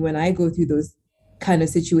me, when I go through those kind of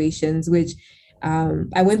situations, which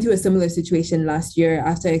I went through a similar situation last year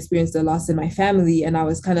after I experienced a loss in my family. And I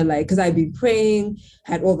was kind of like, because I'd been praying,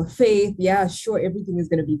 had all the faith. Yeah, sure, everything is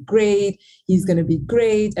going to be great. He's going to be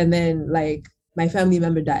great. And then like my family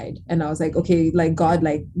member died. And I was like, okay, like God,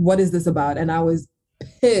 like, what is this about? And I was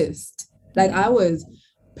pissed. Like I was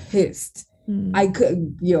pissed. I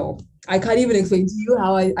can't even explain to you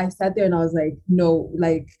how I sat there and I was like, no,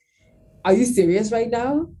 like, are you serious right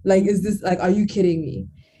now? Like, is this like, are you kidding me?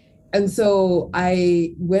 And so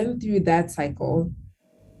I went through that cycle,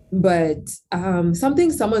 but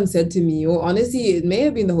something someone said to me, or honestly, it may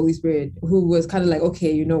have been the Holy Spirit who was kind of like,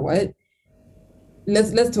 okay, you know what?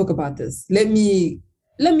 Let's talk about this. Let me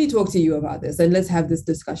talk to you about this and let's have this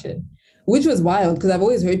discussion. Which was wild because I've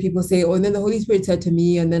always heard people say, oh, and then the Holy Spirit said to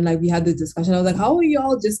me, and then like we had the discussion. I was like, how are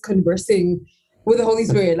y'all just conversing with the Holy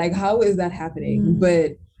Spirit? Like, how is that happening?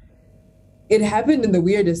 But it happened in the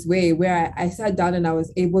weirdest way where I sat down and I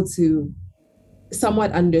was able to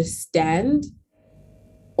somewhat understand,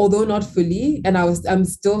 although not fully. And I'm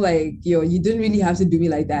still like, you didn't really have to do me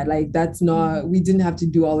like that. Like, that's not, we didn't have to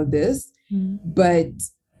do all of this. But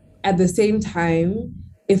at the same time,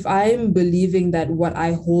 if I'm believing that what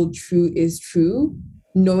I hold true is true,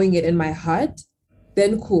 knowing it in my heart,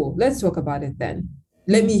 then cool, let's talk about it then.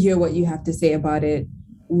 Let me hear what you have to say about it.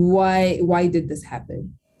 Why did this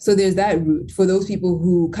happen? So there's that route for those people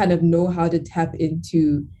who kind of know how to tap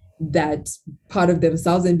into that part of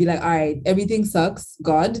themselves and be like, all right, everything sucks,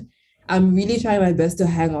 God. I'm really trying my best to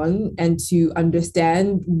hang on and to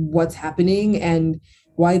understand what's happening and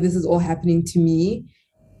why this is all happening to me.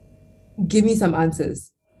 Give me some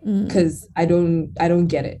answers, because I don't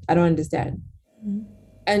get it. I don't understand.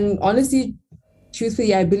 And honestly,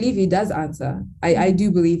 truthfully, I believe he does answer. I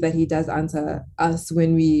do believe that he does answer us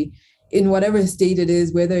when we, in whatever state it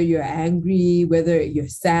is, whether you're angry, whether you're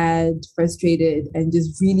sad, frustrated, and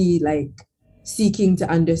just really like seeking to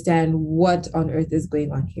understand what on earth is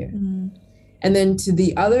going on here. And then to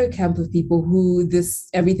the other camp of people who this,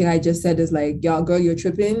 everything I just said is like, y'all, girl, you're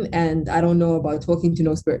tripping, and I don't know about talking to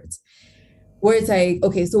no spirits. Where it's like,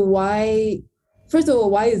 okay, so why, first of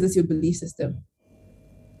all, why is this your belief system?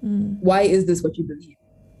 Why is this what you believe?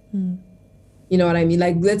 You know what I mean?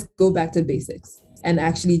 Like, let's go back to basics and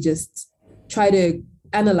actually just try to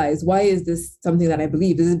analyze, why is this something that I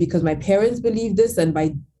believe? Is it because my parents believe this and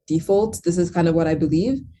by default, this is kind of what I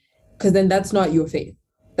believe? Because then that's not your faith.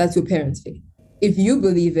 That's your parents' faith. If you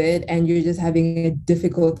believe it and you're just having a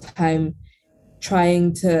difficult time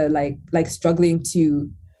trying to like struggling to,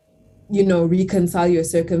 you know, reconcile your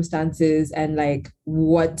circumstances and like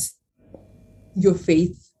what your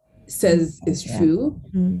faith says is true,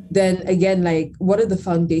 then again, like, what are the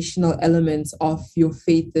foundational elements of your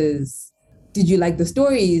faith is? Did you like the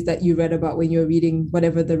stories that you read about when you were reading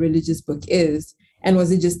whatever the religious book is? And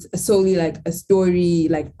was it just solely like a story,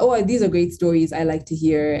 like, oh, these are great stories I like to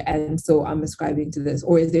hear, and so I'm ascribing to this?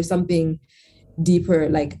 Or is there something deeper,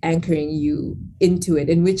 like anchoring you into it?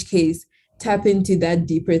 In which case, tap into that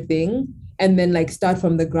deeper thing and then like start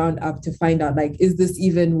from the ground up to find out, like, is this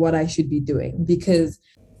even what I should be doing? Because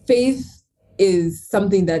faith is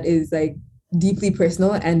something that is like deeply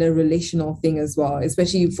personal and a relational thing as well,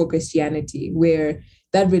 especially for Christianity, where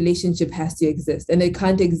that relationship has to exist, and it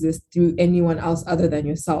can't exist through anyone else other than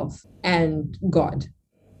yourself and God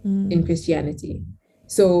in Christianity.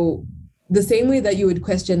 So the same way that you would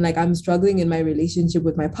question, like, I'm struggling in my relationship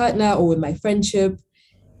with my partner or with my friendship,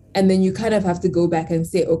 and then you kind of have to go back and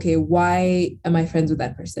say, okay, why am I friends with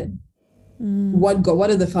that person? What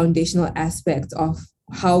are the foundational aspects of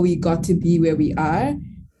how we got to be where we are?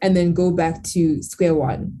 And then go back to square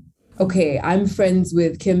one. Okay, I'm friends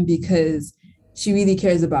with Kim because she really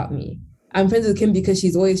cares about me. I'm friends with Kim because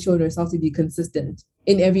she's always shown herself to be consistent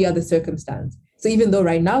in every other circumstance. So even though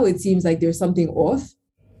right now it seems like there's something off,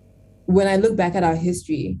 when I look back at our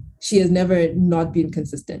history, she has never not been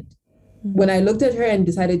consistent. When I looked at her and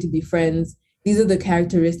decided to be friends, these are the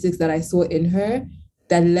characteristics that I saw in her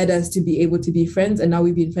that led us to be able to be friends. And now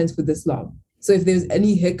we've been friends for this long. So if there's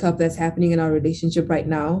any hiccup that's happening in our relationship right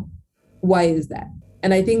now, why is that?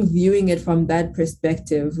 And I think viewing it from that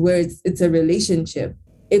perspective, where it's a relationship,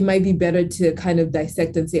 it might be better to kind of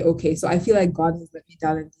dissect and say, okay, so I feel like God has let me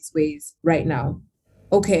down in these ways right now.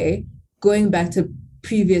 Okay, going back to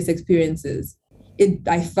previous experiences,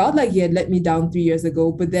 I felt like he had let me down 3 years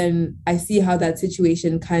ago, but then I see how that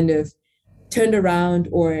situation kind of turned around,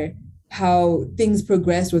 or how things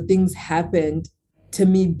progressed or things happened to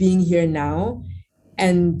me being here now.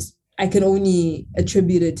 And I can only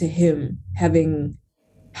attribute it to him having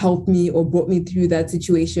helped me or brought me through that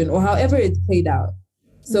situation, or however it's played out.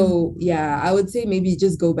 So yeah, I would say maybe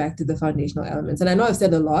just go back to the foundational elements. And I know I've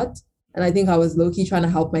said a lot, and I think I was low-key trying to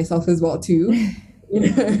help myself as well too. You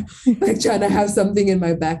know, like trying to have something in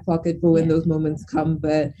my back pocket for when those moments come.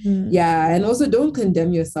 But yeah, and also don't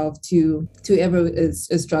condemn yourself to whoever is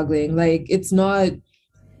struggling. Like, it's not,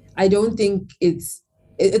 I don't think it's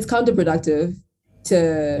counterproductive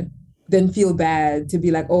to then feel bad, to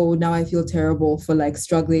be like, oh, now I feel terrible for like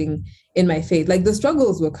struggling in my faith. Like, the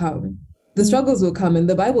struggles will come. The struggles will come, and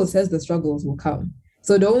the Bible says the struggles will come.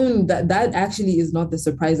 So that actually is not the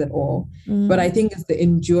surprise at all. But I think it's the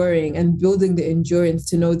enduring and building the endurance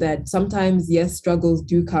to know that sometimes, yes, struggles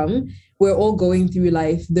do come. We're all going through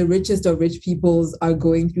life. The richest of rich peoples are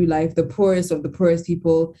going through life. The poorest of the poorest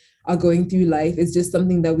people are going through life. It's just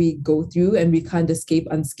something that we go through, and we can't escape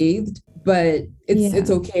unscathed. But it's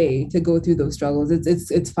okay to go through those struggles.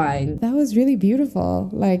 It's fine. That was really beautiful.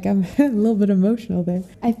 Like, I'm a little bit emotional there.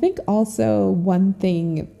 I think also one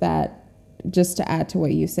thing that, just to add to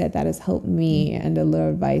what you said, that has helped me, and a little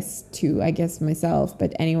advice to, I guess, myself,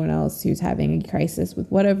 but anyone else who's having a crisis with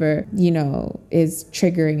whatever, you know, is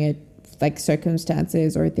triggering it, like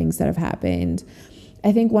circumstances or things that have happened.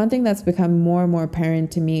 I think one thing that's become more and more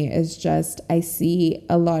apparent to me is just, I see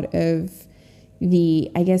a lot of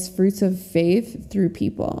the, I guess, fruits of faith through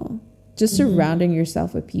people. Just surrounding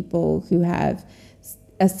yourself with people who have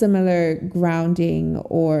a similar grounding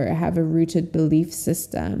or have a rooted belief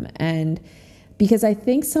system. And because I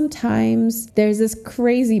think sometimes there's this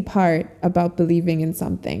crazy part about believing in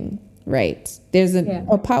something, right? There's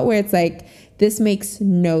a part where it's like, this makes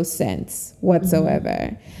no sense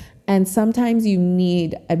whatsoever. And sometimes you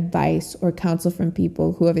need advice or counsel from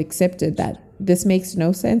people who have accepted that this makes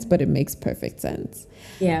no sense, but it makes perfect sense.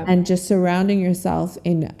 Yeah. And just surrounding yourself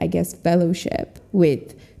in, I guess, fellowship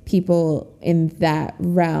with people in that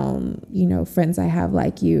realm, you know, friends I have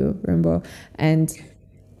like you, Rimbo, and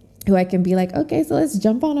who I can be like, okay, so let's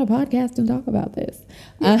jump on a podcast and talk about this.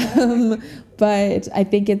 But I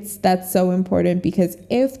think that's so important, because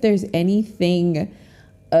if there's anything,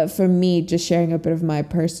 for me, just sharing a bit of my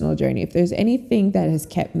personal journey, if there's anything that has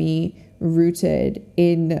kept me rooted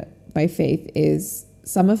in my faith, is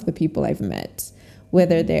some of the people I've met,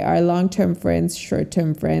 whether they are long-term friends,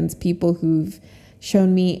 short-term friends, people who've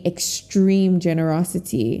shown me extreme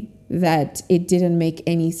generosity, that it didn't make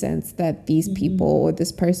any sense that these people or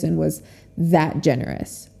this person was that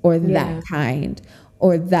generous or that kind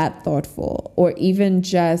or that thoughtful, or even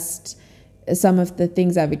just some of the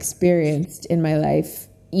things I've experienced in my life,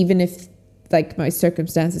 even if like my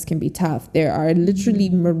circumstances can be tough, there are literally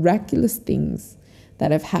miraculous things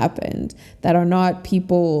that have happened that are not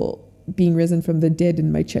people being risen from the dead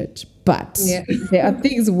in my church, but there are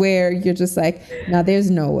things where you're just like, now there's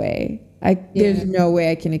no way. There's no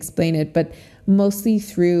way I can explain it, but mostly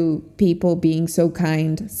through people being so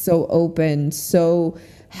kind, so open, so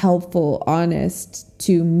helpful, honest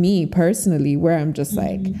to me personally, where I'm just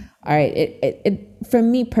like, all right, it for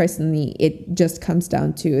me personally, it just comes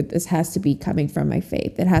down to, this has to be coming from my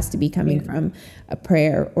faith. It has to be coming from a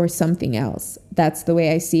prayer or something else. That's the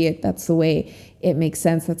way I see it. That's the way it makes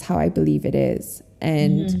sense. That's how I believe it is.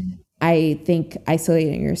 And I think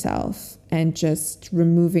isolating yourself and just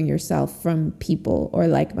removing yourself from people or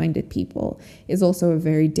like-minded people is also a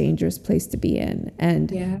very dangerous place to be in,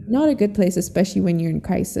 and not a good place, especially when you're in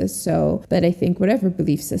crisis. So, but I think whatever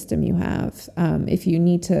belief system you have, if you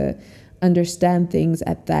need to understand things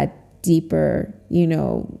at that deeper, you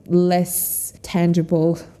know, less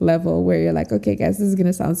tangible level where you're like, okay, guys, this is going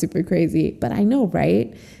to sound super crazy, but I know,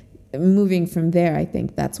 right? Moving from there, I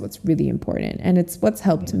think that's what's really important. And it's what's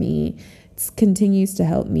helped me. It continues to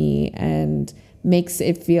help me and makes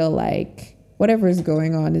it feel like whatever is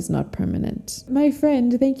going on is not permanent. My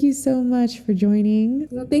friend, thank you so much for joining.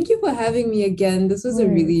 Well, thank you for having me again. This was a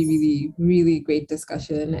really, really, really great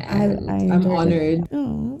discussion. And I'm honored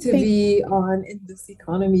to be on In This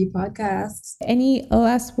Economy podcast. Any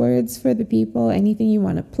last words for the people? Anything you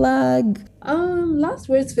want to plug? Last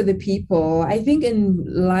words for the people. I think in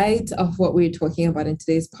light of what we're talking about in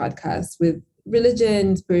today's podcast with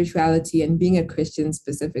religion, spirituality, and being a Christian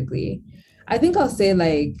specifically, I think I'll say,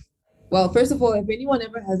 like, well, first of all, if anyone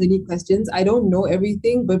ever has any questions, I don't know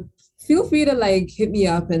everything, but feel free to like hit me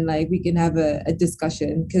up and like we can have a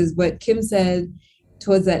discussion. Because what Kim said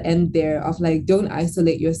towards that end there of like, don't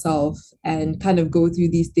isolate yourself and kind of go through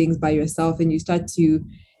these things by yourself, and you start to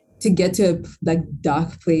get to a like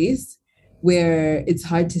dark place where it's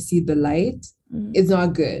hard to see the light, it's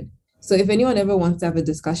not good. So if anyone ever wants to have a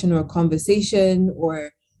discussion or a conversation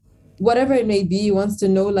or whatever it may be, wants to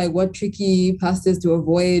know like what tricky pastors to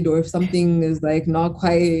avoid, or if something is like not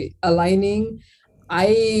quite aligning,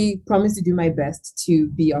 I promise to do my best to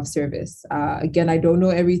be of service. Again, I don't know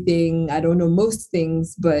everything. I don't know most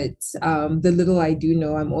things, but the little I do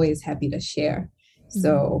know, I'm always happy to share.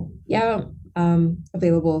 So yeah,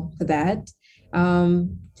 available for that.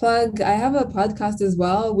 Plug, I have a podcast as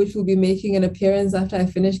well, which will be making an appearance after I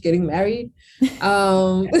finish getting married.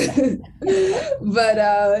 But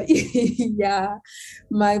yeah,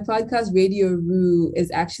 my podcast Radio Rue is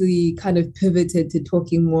actually kind of pivoted to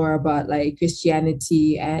talking more about like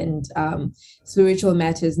Christianity and spiritual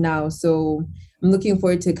matters now. So I'm looking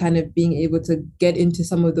forward to kind of being able to get into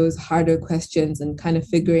some of those harder questions and kind of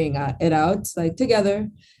figuring it out like together.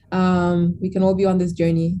 We can all be on this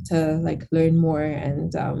journey to like learn more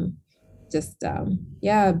and just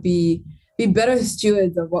be better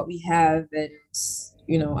stewards of what we have, and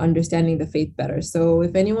you know, understanding the faith better. So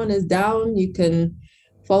if anyone is down, you can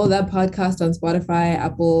follow that podcast on Spotify,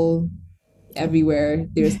 Apple, everywhere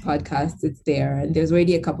there's podcasts, it's there. And there's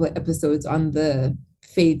already a couple of episodes on the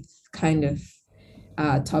faith kind of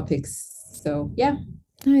topics. So yeah.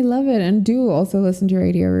 I love it. And do also listen to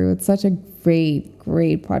Radio Rue. It's such a great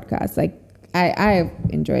podcast. Like I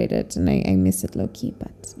enjoyed it, and I miss it low key,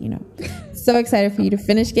 but you know, so excited for you to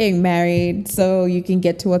finish getting married so you can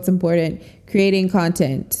get to what's important, creating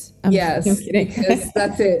content. I'm kidding. Because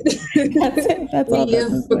that's it. That's it. That's all. We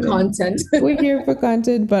live for content. We're here for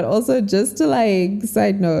content, but also just to like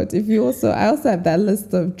side note, I also have that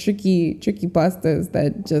list of tricky pastas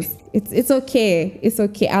that just it's okay. It's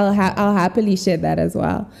okay. I'll happily share that as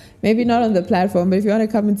well. Maybe not on the platform, but if you want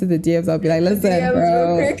to come into the DMs, I'll be like, listen,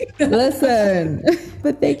 bro, listen.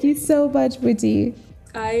 But thank you so much, Buti.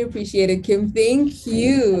 I appreciate it, Kim. Thank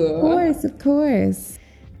you. Of course.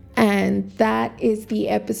 And that is the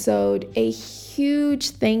episode. A huge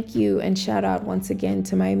thank you and shout out once again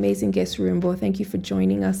to my amazing guest, Rumbo. Thank you for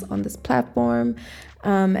joining us on this platform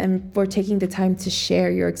and for taking the time to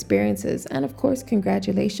share your experiences. And of course,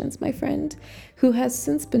 congratulations, my friend, who has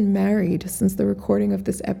since been married since the recording of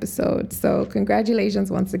this episode. So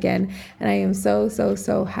congratulations once again. And I am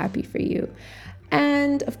so happy for you.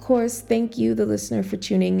 And of course, thank you, the listener, for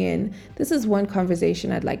tuning in. This is one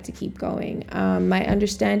conversation I'd like to keep going. My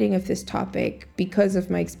understanding of this topic, because of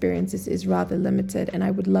my experiences, is rather limited, and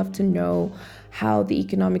I would love to know how the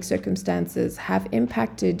economic circumstances have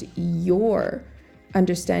impacted your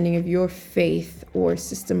understanding of your faith or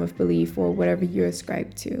system of belief or whatever you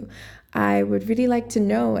ascribe to. I would really like to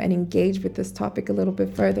know and engage with this topic a little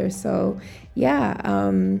bit further. So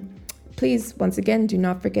please, once again, do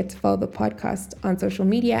not forget to follow the podcast on social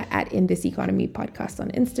media at In This Economy Podcast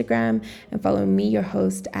on Instagram, and follow me, your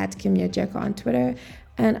host, at Kimya Jeka on Twitter.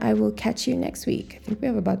 And I will catch you next week. I think we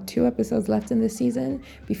have about 2 episodes left in this season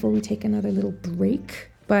before we take another little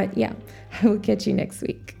break. But yeah, I will catch you next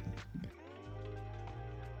week.